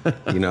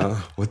 Yeah. You know,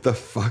 what the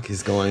fuck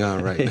is going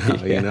on right now?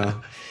 You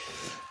know,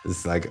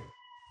 it's like,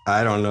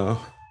 I don't know.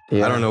 I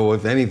don't know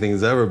if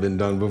anything's ever been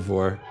done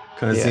before.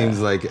 Kind of seems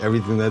like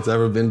everything that's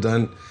ever been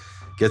done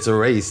gets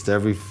erased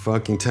every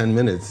fucking 10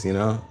 minutes, you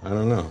know? I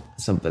don't know.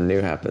 Something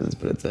new happens,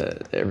 but it's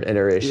an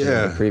iteration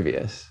of the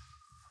previous.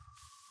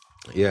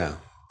 Yeah,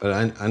 but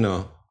I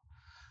know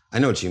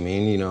what you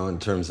mean, you know, in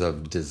terms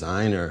of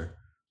design or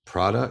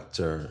product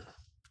or,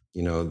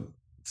 you know,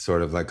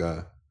 sort of like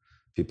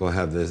people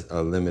have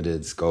a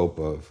limited scope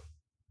of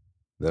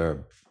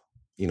their,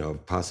 you know,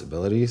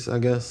 possibilities, I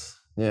guess.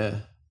 Yeah.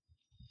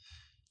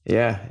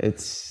 Yeah,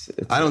 it's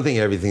I don't think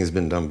everything's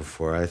been done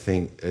before. I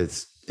think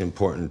it's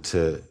important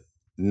to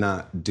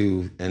not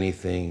do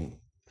anything.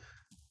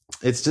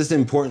 It's just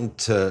important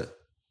to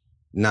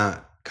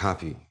not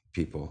copy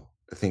people.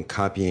 I think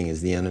copying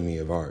is the enemy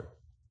of art.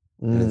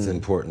 And it's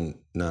important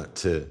not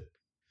to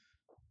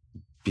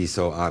be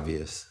so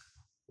obvious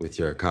with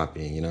your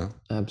copying, you know?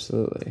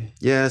 Absolutely.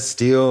 Yeah,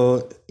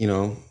 steal, you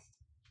know,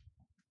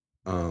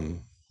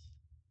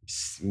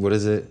 what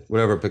is it?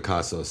 Whatever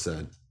Picasso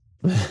said.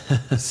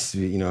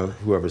 You know,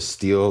 whoever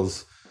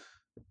steals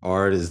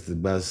art is the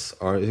best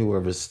art.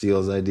 Whoever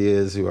steals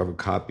ideas, whoever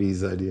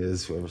copies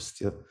ideas, whoever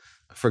steals.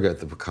 I forget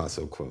the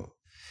Picasso quote.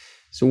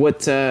 So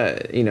what,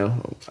 you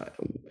know,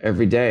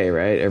 every day,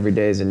 right? Every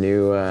day is a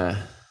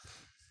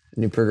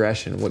new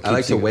progression. What I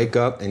like to wake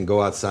up and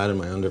go outside in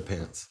my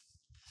underpants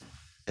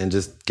and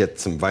just get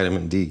some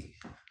vitamin D.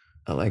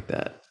 I like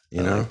that.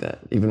 You know? Like that.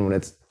 Even when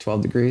it's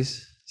 12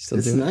 degrees? Still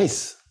it's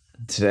nice.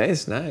 Today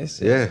it's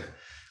nice. Yeah.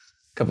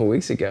 A couple of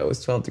weeks ago, it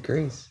was 12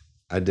 degrees.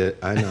 I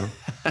know.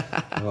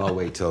 I'll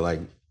wait till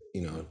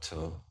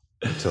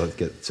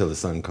till the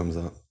sun comes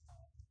up.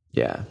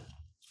 Yeah.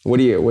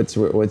 What's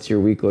your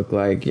week look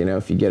like? You know,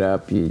 if you get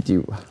up,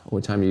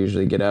 what time do you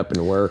usually get up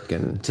and work?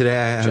 And today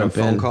I had a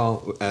phone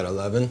call at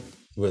 11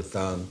 with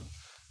a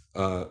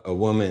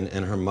woman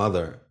and her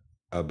mother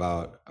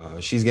about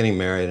she's getting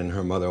married and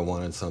her mother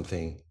wanted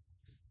something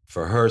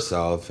for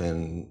herself,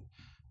 and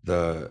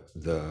the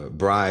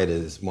bride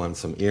wants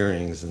some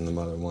earrings and the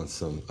mother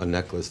wants a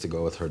necklace to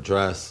go with her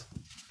dress.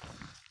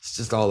 It's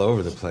just all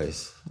over the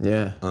place.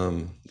 Yeah,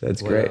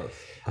 that's great. Else?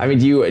 I mean,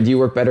 do you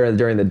work better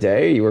during the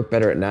day? You work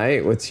better at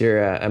night? What's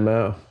your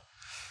MO?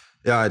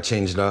 Yeah, I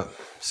change it up,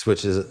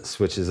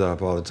 switches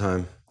up all the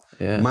time.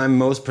 Yeah. My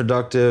most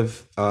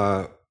productive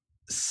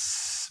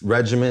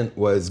regiment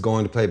was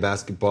going to play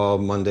basketball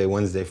Monday,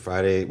 Wednesday,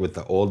 Friday with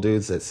the old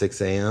dudes at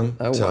 6 a.m.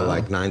 till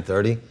like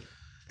 9:30.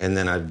 And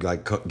then I'd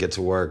like get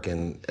to work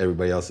and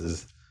everybody else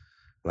is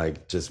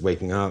like just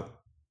waking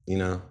up, you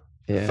know?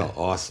 Yeah. It felt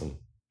awesome.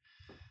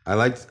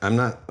 I'm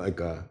not like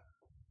a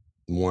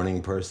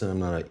morning person. I'm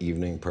not an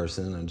evening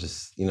person. I'm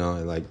just, you know, I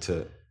like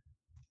to,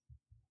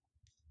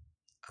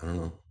 I don't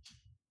know.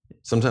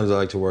 Sometimes I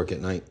like to work at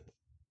night.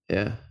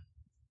 Yeah.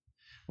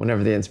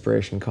 Whenever the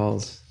inspiration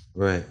calls.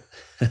 Right.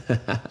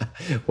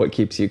 What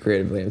keeps you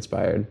creatively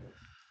inspired?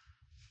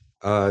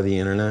 The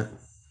internet.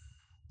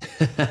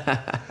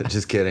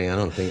 Just kidding. I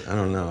don't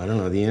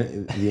know. The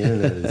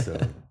internet is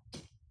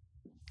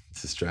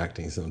it's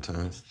distracting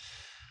sometimes.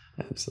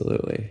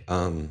 Absolutely.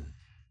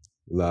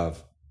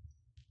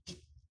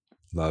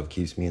 Love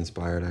keeps me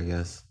inspired, I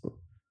guess.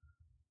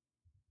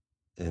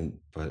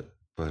 But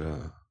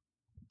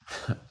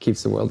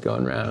keeps the world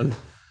going round.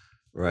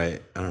 Right.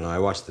 I don't know. I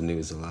watch the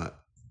news a lot.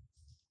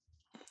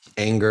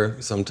 Anger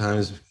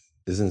sometimes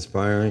is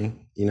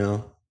inspiring, you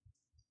know.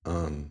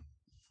 I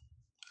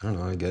don't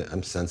know.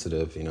 I'm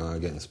sensitive, you know. I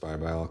get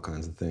inspired by all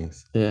kinds of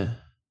things. Yeah,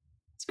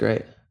 it's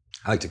great.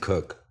 I like to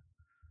cook.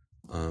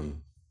 I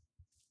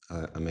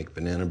make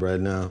banana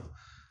bread now.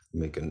 I'm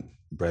making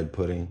bread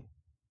pudding.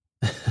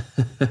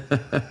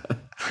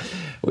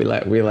 We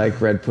like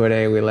bread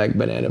pudding. We like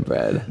banana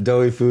bread.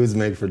 Doughy foods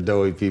made for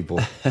doughy people.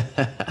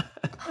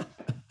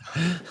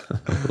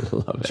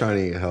 Love it. Trying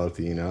to eat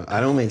healthy, you know.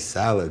 I don't make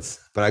salads,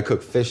 but I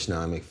cook fish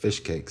now. I make fish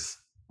cakes.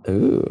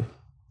 Ooh.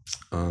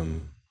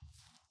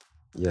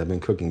 Yeah, I've been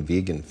cooking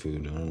vegan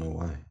food. I don't know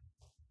why.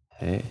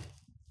 Hey.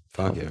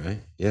 Fuck it,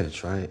 right? Yeah,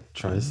 try it.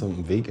 Try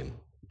something vegan.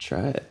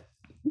 Try it.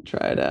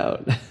 Try it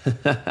out.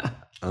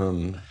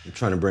 I'm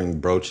trying to bring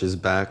brooches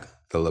back,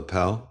 the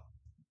lapel.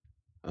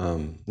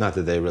 Not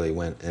that they really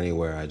went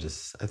anywhere. I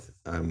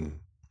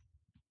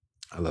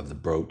love the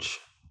brooch.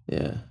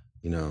 Yeah.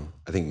 You know,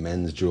 I think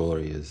men's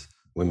jewelry is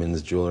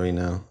women's jewelry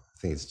now. I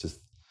think it's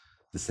just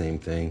the same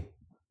thing.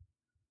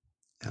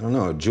 I don't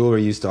know.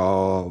 Jewelry used to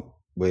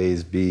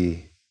always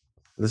be,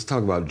 let's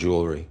talk about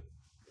jewelry,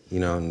 you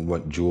know, and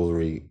what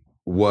jewelry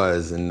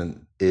was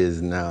and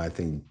is now. I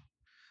think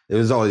it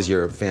was always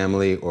your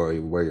family or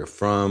where you're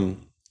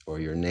from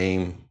or your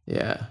name.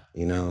 Yeah.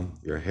 You know,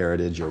 your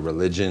heritage, your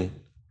religion.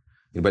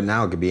 But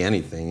now it could be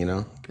anything, you know?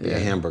 It could be a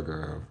hamburger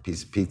or a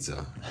piece of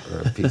pizza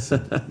or a piece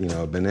of, you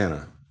know, a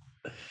banana,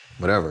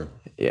 whatever.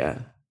 Yeah.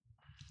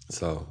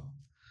 So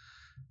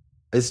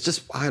it's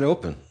just wide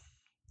open,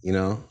 you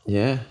know?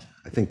 Yeah.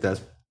 I think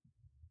that's,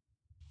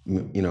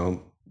 you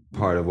know,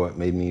 part of what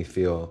made me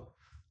feel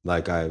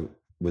like I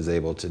was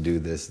able to do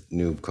this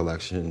new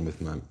collection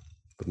with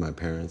my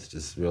parents.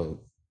 Just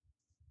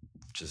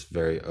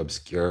very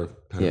obscure,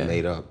 kind of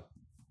made up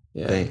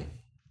thing.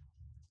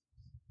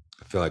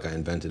 I feel like I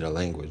invented a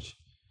language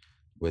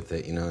with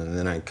it, you know, and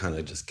then I kind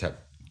of just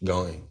kept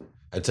going.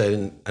 I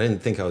didn't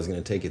think I was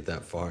going to take it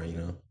that far, you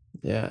know?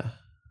 Yeah.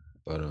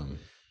 But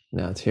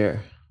now it's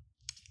here.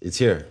 It's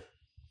here.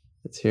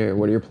 It's here.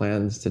 What are your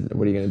plans?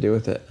 What are you going to do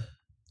with it?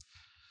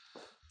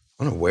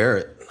 I want to wear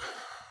it.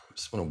 I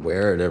just want to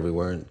wear it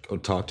everywhere and go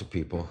talk to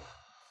people.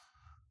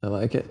 I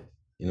like it.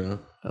 You know?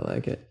 I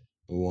like it.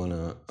 We want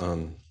to,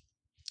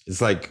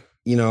 it's like,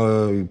 you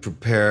know, you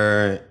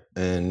prepare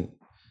and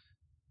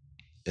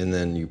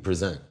then you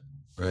present,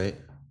 right?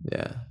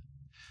 Yeah.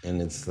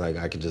 And it's like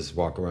I could just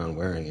walk around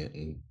wearing it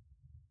and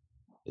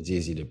it's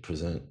easy to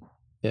present.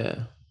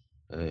 Yeah.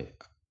 I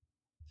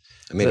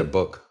made a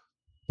book.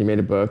 You made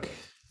a book?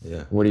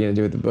 Yeah. What are you going to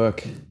do with the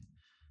book?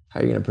 How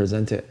are you going to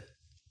present it?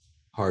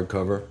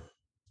 Hardcover.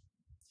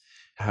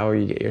 How are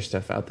you get your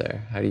stuff out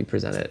there? How do you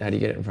present it? How do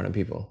you get it in front of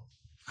people?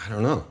 I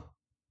don't know.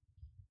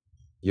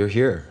 You're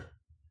here.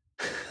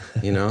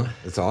 You know,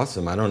 it's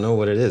awesome. I don't know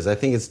what it is. I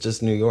think it's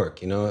just New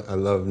York. You know, I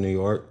love New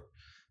York.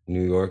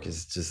 New York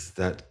is just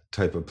that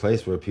type of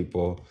place where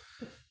people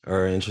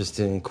are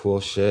interested in cool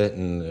shit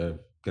and they're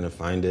going to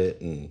find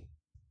it. And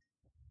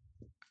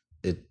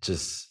it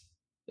just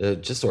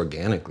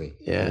organically,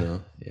 yeah. You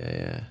know?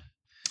 Yeah.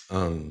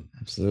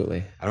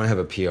 Absolutely. I don't have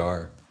a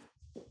PR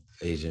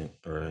agent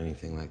or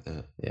anything like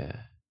that. Yeah.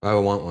 I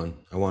want one.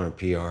 I want a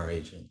PR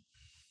agent.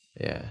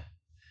 Yeah.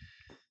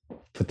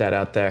 Put that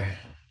out there.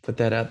 Put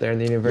that out there in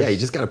the universe. Yeah, you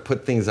just got to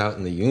put things out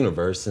in the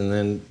universe, and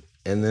then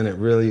it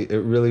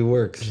really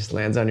works. It just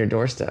lands on your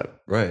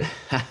doorstep. Right.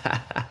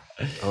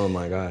 Oh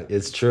my God,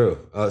 it's true.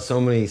 So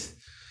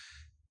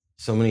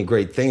so many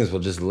great things will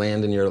just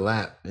land in your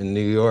lap in New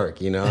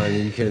York, you know,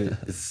 and you can,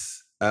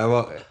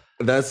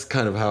 that's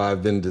kind of how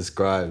I've been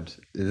described.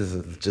 It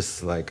is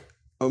just like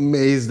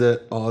amazed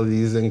at all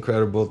these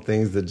incredible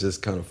things that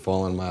just kind of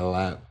fall in my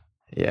lap.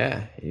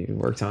 Yeah, you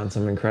worked on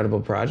some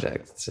incredible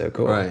projects. It's so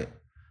cool. Right.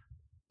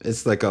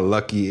 It's like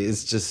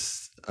it's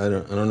just, I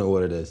don't know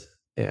what it is.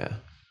 Yeah.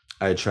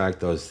 I attract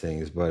those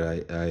things,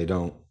 but I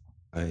don't,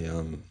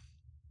 you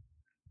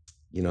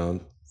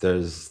know,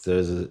 there's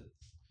a,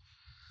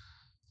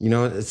 you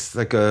know, it's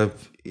like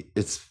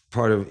it's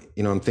part of,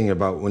 you know, I'm thinking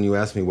about when you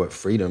ask me what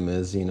freedom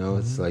is, you know,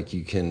 it's like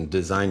you can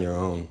design your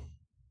own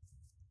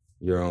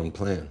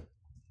plan.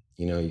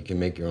 You know, you can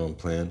make your own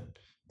plan,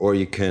 or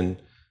you can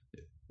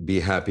be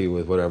happy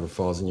with whatever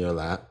falls in your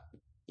lap.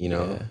 You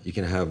know, you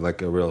can have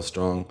like a real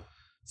strong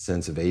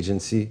sense of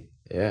agency.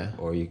 Yeah.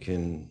 Or you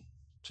can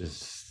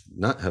just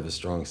not have a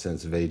strong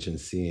sense of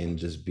agency and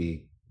just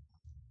be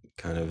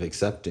kind of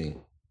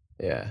accepting.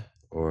 Yeah.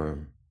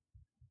 Or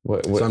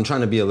what so I'm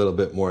trying to be a little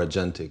bit more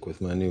agentic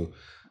with my new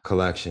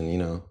collection, you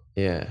know.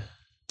 Yeah.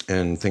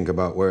 And think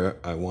about where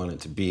I want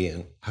it to be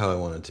and how I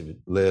want it to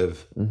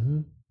live.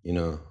 You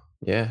know.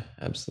 Yeah,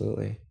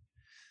 absolutely.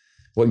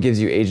 What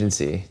gives you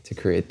agency to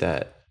create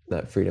that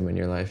freedom in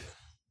your life?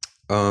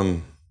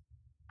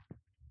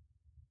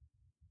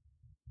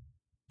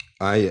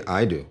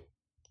 I do.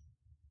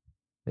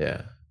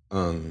 Yeah.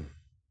 I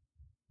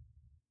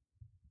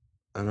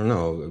don't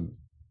know.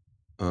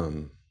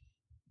 I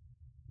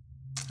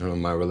don't know,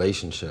 my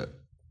relationship,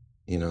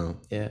 you know.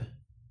 Yeah.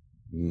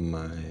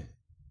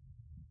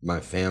 My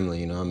family,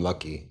 you know, I'm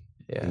lucky.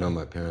 Yeah. You know,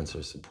 my parents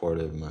are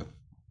supportive,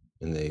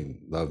 and they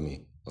love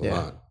me a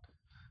lot,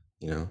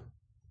 you know.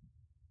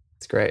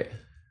 It's great.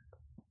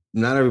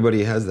 Not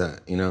everybody has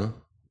that, you know.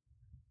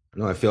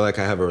 No, I feel like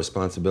I have a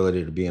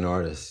responsibility to be an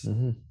artist.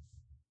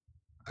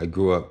 I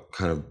grew up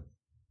kind of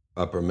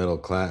upper middle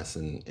class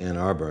in Ann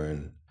Arbor,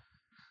 and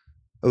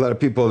a lot of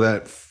people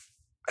that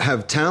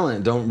have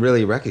talent don't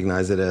really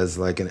recognize it as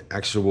like an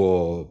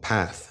actual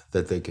path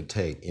that they could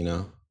take, you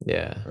know?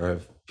 Yeah. Or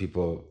if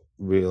people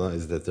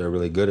realize that they're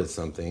really good at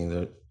something,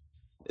 that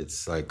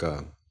it's like,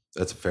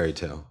 that's a fairy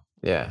tale.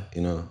 Yeah.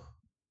 You know?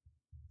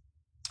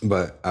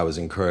 But I was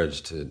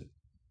encouraged to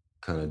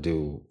kind of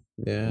do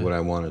what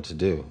I wanted to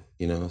do,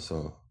 you know?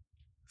 So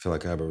I feel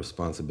like I have a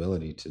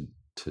responsibility to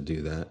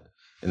do that.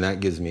 And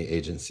that gives me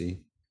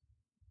agency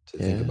to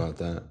think about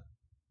that.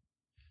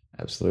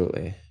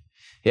 Absolutely.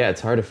 Yeah,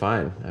 it's hard to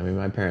find. I mean,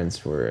 my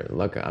parents were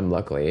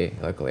luckily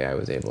I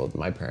was able,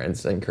 my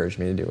parents encouraged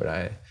me to do what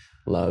I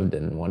loved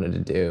and wanted to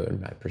do,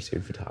 and I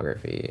pursued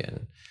photography,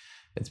 and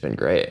it's been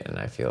great, and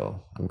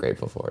I'm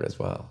grateful for it as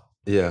well.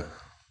 Yeah.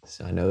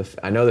 So I know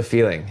the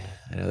feeling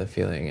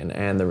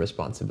and the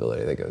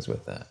responsibility that goes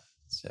with that.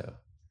 So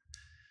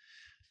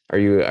are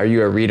you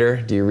a reader?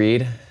 Do you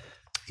read?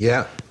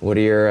 Yeah. What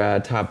are your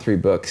top 3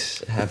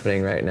 books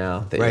happening right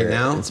now that you're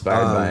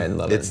inspired by and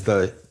loving? It's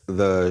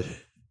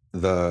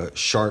the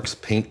Shark's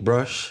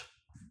Paintbrush.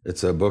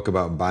 It's a book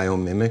about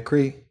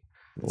biomimicry.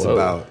 It's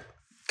about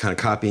kind of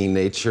copying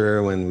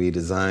nature when we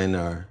design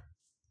our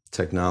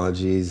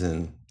technologies,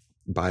 and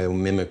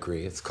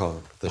biomimicry. It's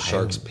called the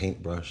Shark's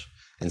Paintbrush.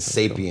 And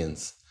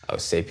Sapiens. Oh,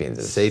 Sapiens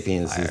is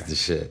the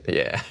shit.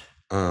 Yeah.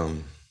 I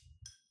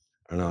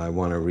don't know. I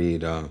want to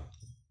read how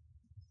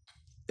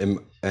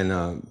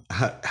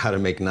to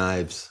make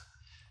knives.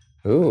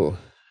 Ooh.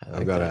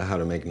 I've got a how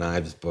to make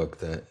knives book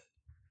that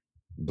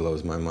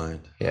blows my mind.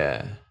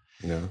 Yeah.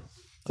 You know?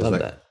 I love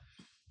that.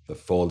 The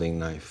folding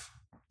knife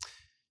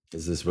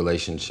is this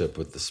relationship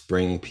with the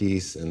spring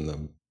piece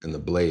and the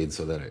blade,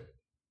 so that it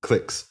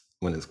clicks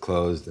when it's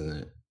closed, and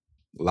it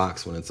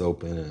locks when it's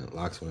open, and it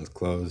locks when it's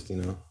closed, you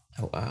know?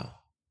 Oh, wow.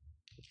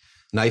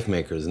 Knife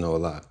makers know a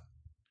lot.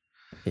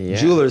 Yeah.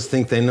 Jewelers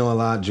think they know a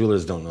lot.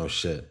 Jewelers don't know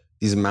shit.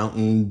 These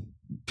mountain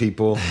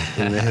people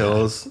in the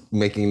hills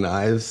making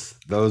knives,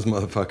 those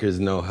motherfuckers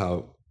know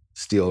how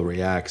steel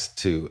reacts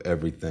to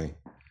everything.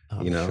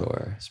 Oh, you know?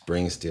 Sure.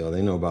 Spring steel.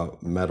 They know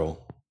about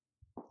metal.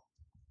 I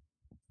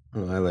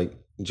don't know, I like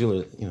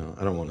jewelers, you know,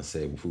 I don't want to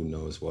say who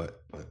knows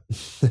what, but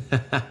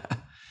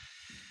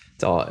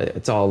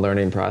it's all a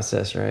learning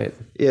process, right?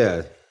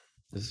 Yeah.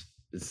 It's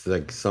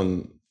like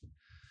some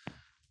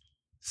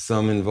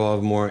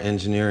involve more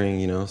engineering,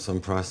 you know, some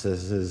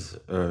processes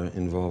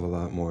involve a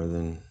lot more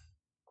than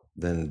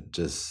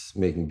just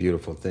making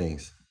beautiful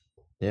things.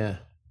 Yeah.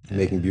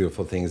 Making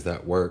beautiful things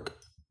that work.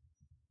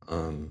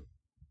 You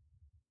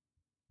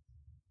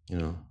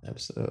know.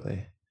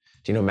 Absolutely.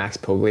 Do you know Max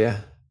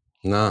Poglia?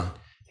 Nah.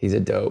 He's a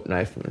dope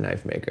knife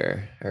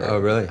maker. Oh,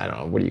 really? I don't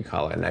know, what do you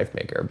call it, a knife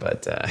maker,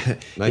 but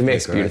he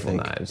makes beautiful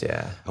knives,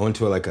 yeah. I went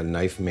to a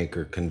knife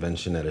maker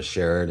convention at a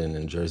Sheraton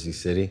in Jersey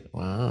City.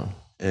 Wow.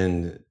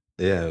 And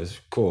yeah, it was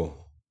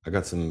cool. I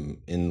got some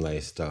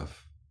inlay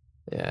stuff.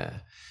 Yeah.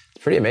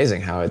 It's pretty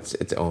amazing how it's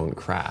its own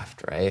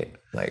craft, right?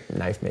 Like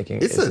knife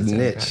making. It's a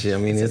niche. I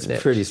mean, it's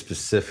pretty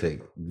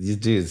specific. These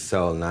dudes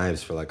sell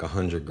knives for like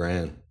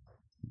 $100,000.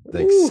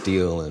 Like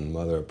steel and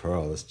mother of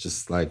pearl. It's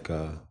just like,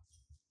 I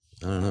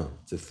don't know.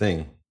 It's a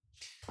thing.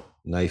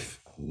 Knives.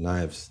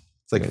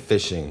 It's like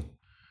fishing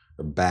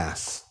or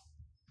bass.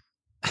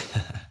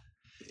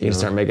 You're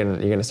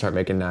gonna start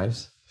making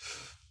knives?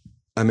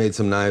 I made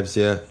some knives,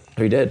 yeah.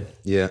 Oh, you did?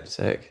 Yeah.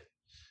 Sick.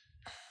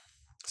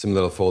 Some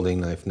little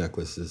folding knife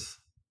necklaces.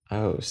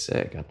 Oh,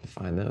 sick. I have to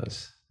find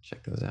those.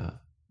 Check those out.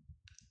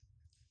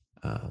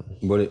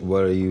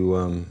 What are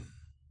you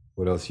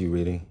what else are you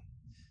reading?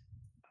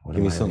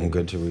 Give me something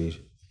good to read.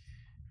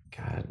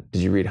 God,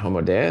 did you read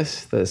Homo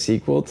Deus, the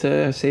sequel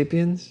to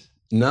Sapiens?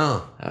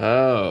 No.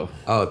 Oh,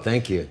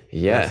 thank you.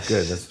 Yes. That's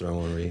good. That's what I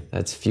want to read.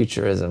 That's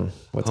futurism.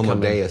 What's Homo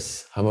coming?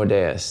 Deus. Homo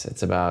Deus.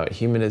 It's about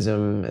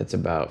humanism. It's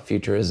about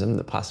futurism,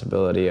 the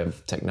possibility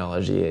of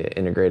technology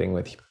integrating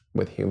with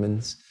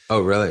humans.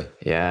 Oh, really?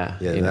 Yeah.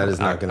 Yeah, that is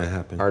not going to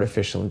happen.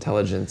 Artificial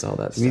intelligence, all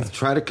that stuff. We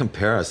try to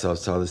compare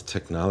ourselves to all this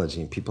technology,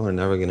 and people are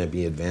never going to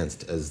be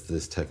advanced as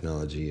this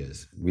technology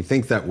is. We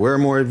think that we're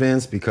more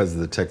advanced because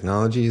the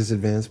technology is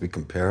advanced. We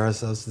compare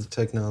ourselves to the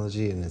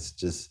technology, and it's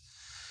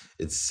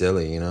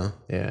silly, you know?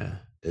 Yeah.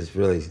 It's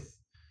really,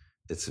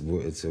 it's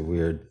a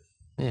weird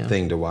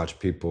thing to watch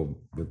people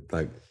with,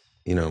 like,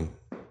 you know,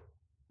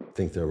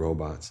 think they're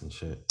robots and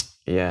shit.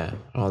 Yeah.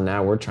 Well,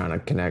 now we're trying to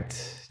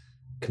connect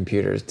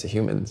computers to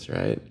humans,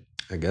 right?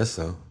 I guess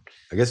so.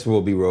 I guess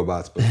we'll be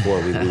robots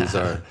before we lose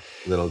our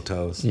little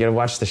toes. You gotta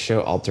watch the show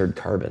Altered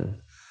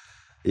Carbon.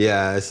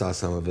 Yeah, I saw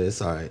some of it.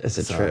 It's all right. It's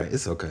a trip. Right.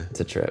 It's okay. It's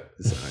a trip.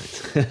 It's all right.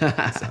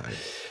 It's all right.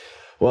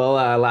 Well,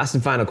 last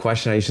and final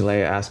question I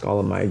usually ask all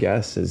of my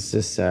guests is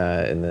just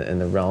in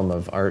the realm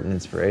of art and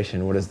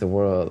inspiration. What does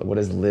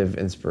live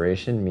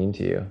inspiration mean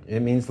to you?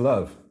 It means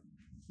love.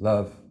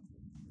 Love.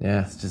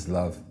 Yeah. It's just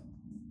love.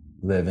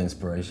 Live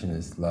inspiration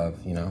is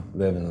love, you know,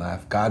 live and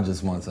laugh. God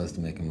just wants us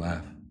to make him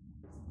laugh,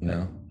 you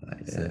know? I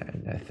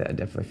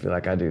definitely feel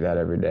like I do that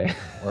every day.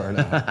 Word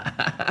out.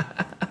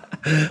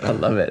 I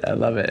love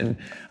it. And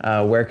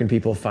where can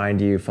people find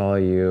you, follow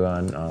you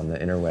on the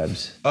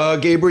interwebs?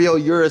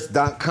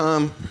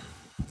 GabrielUrist.com.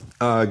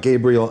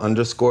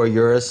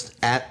 Gabriel_Urist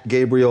at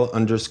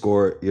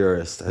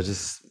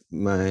Gabriel_Urist.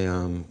 My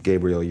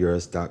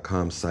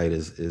GabrielUrist.com site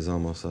is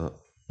almost up.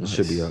 It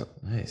should be up.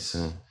 Nice.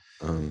 So,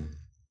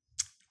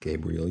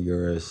 Gabriel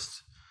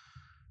Urist.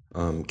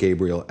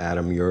 Gabriel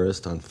Adam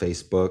Urist on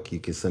Facebook. You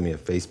can send me a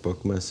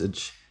Facebook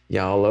message.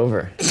 Yeah, all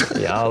over.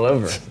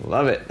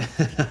 Love it.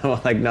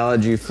 I'll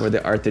acknowledge you for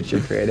the art that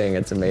you're creating.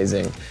 It's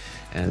amazing.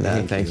 And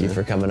thank you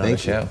for coming on the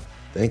show.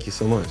 Thank you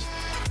so much.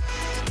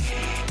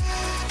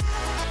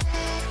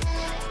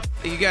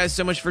 Thank you guys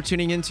so much for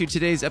tuning into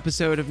today's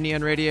episode of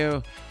Neon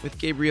Radio with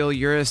Gabriel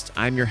Urist.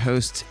 I'm your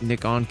host,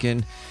 Nick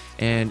Onken.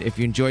 And if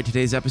you enjoyed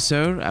today's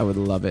episode, I would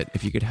love it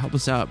if you could help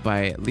us out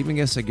by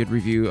leaving us a good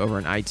review over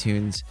on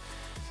iTunes,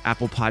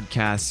 Apple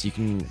Podcasts. You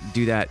can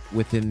do that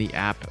within the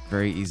app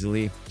very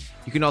easily.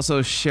 You can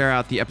also share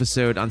out the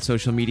episode on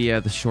social media.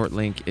 The short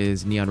link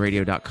is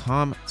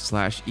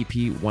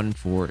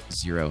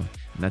neonradio.com/EP140.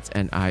 And that's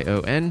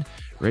NION,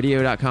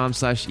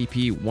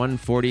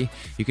 radio.com/EP140.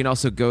 You can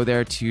also go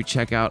there to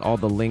check out all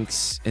the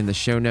links in the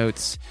show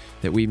notes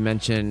that we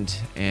mentioned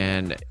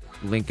and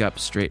link up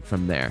straight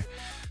from there.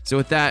 So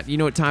with that, you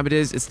know what time it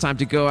is. It's time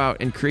to go out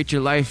and create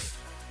your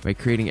life by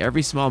creating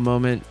every small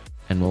moment.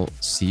 And we'll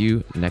see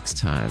you next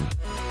time.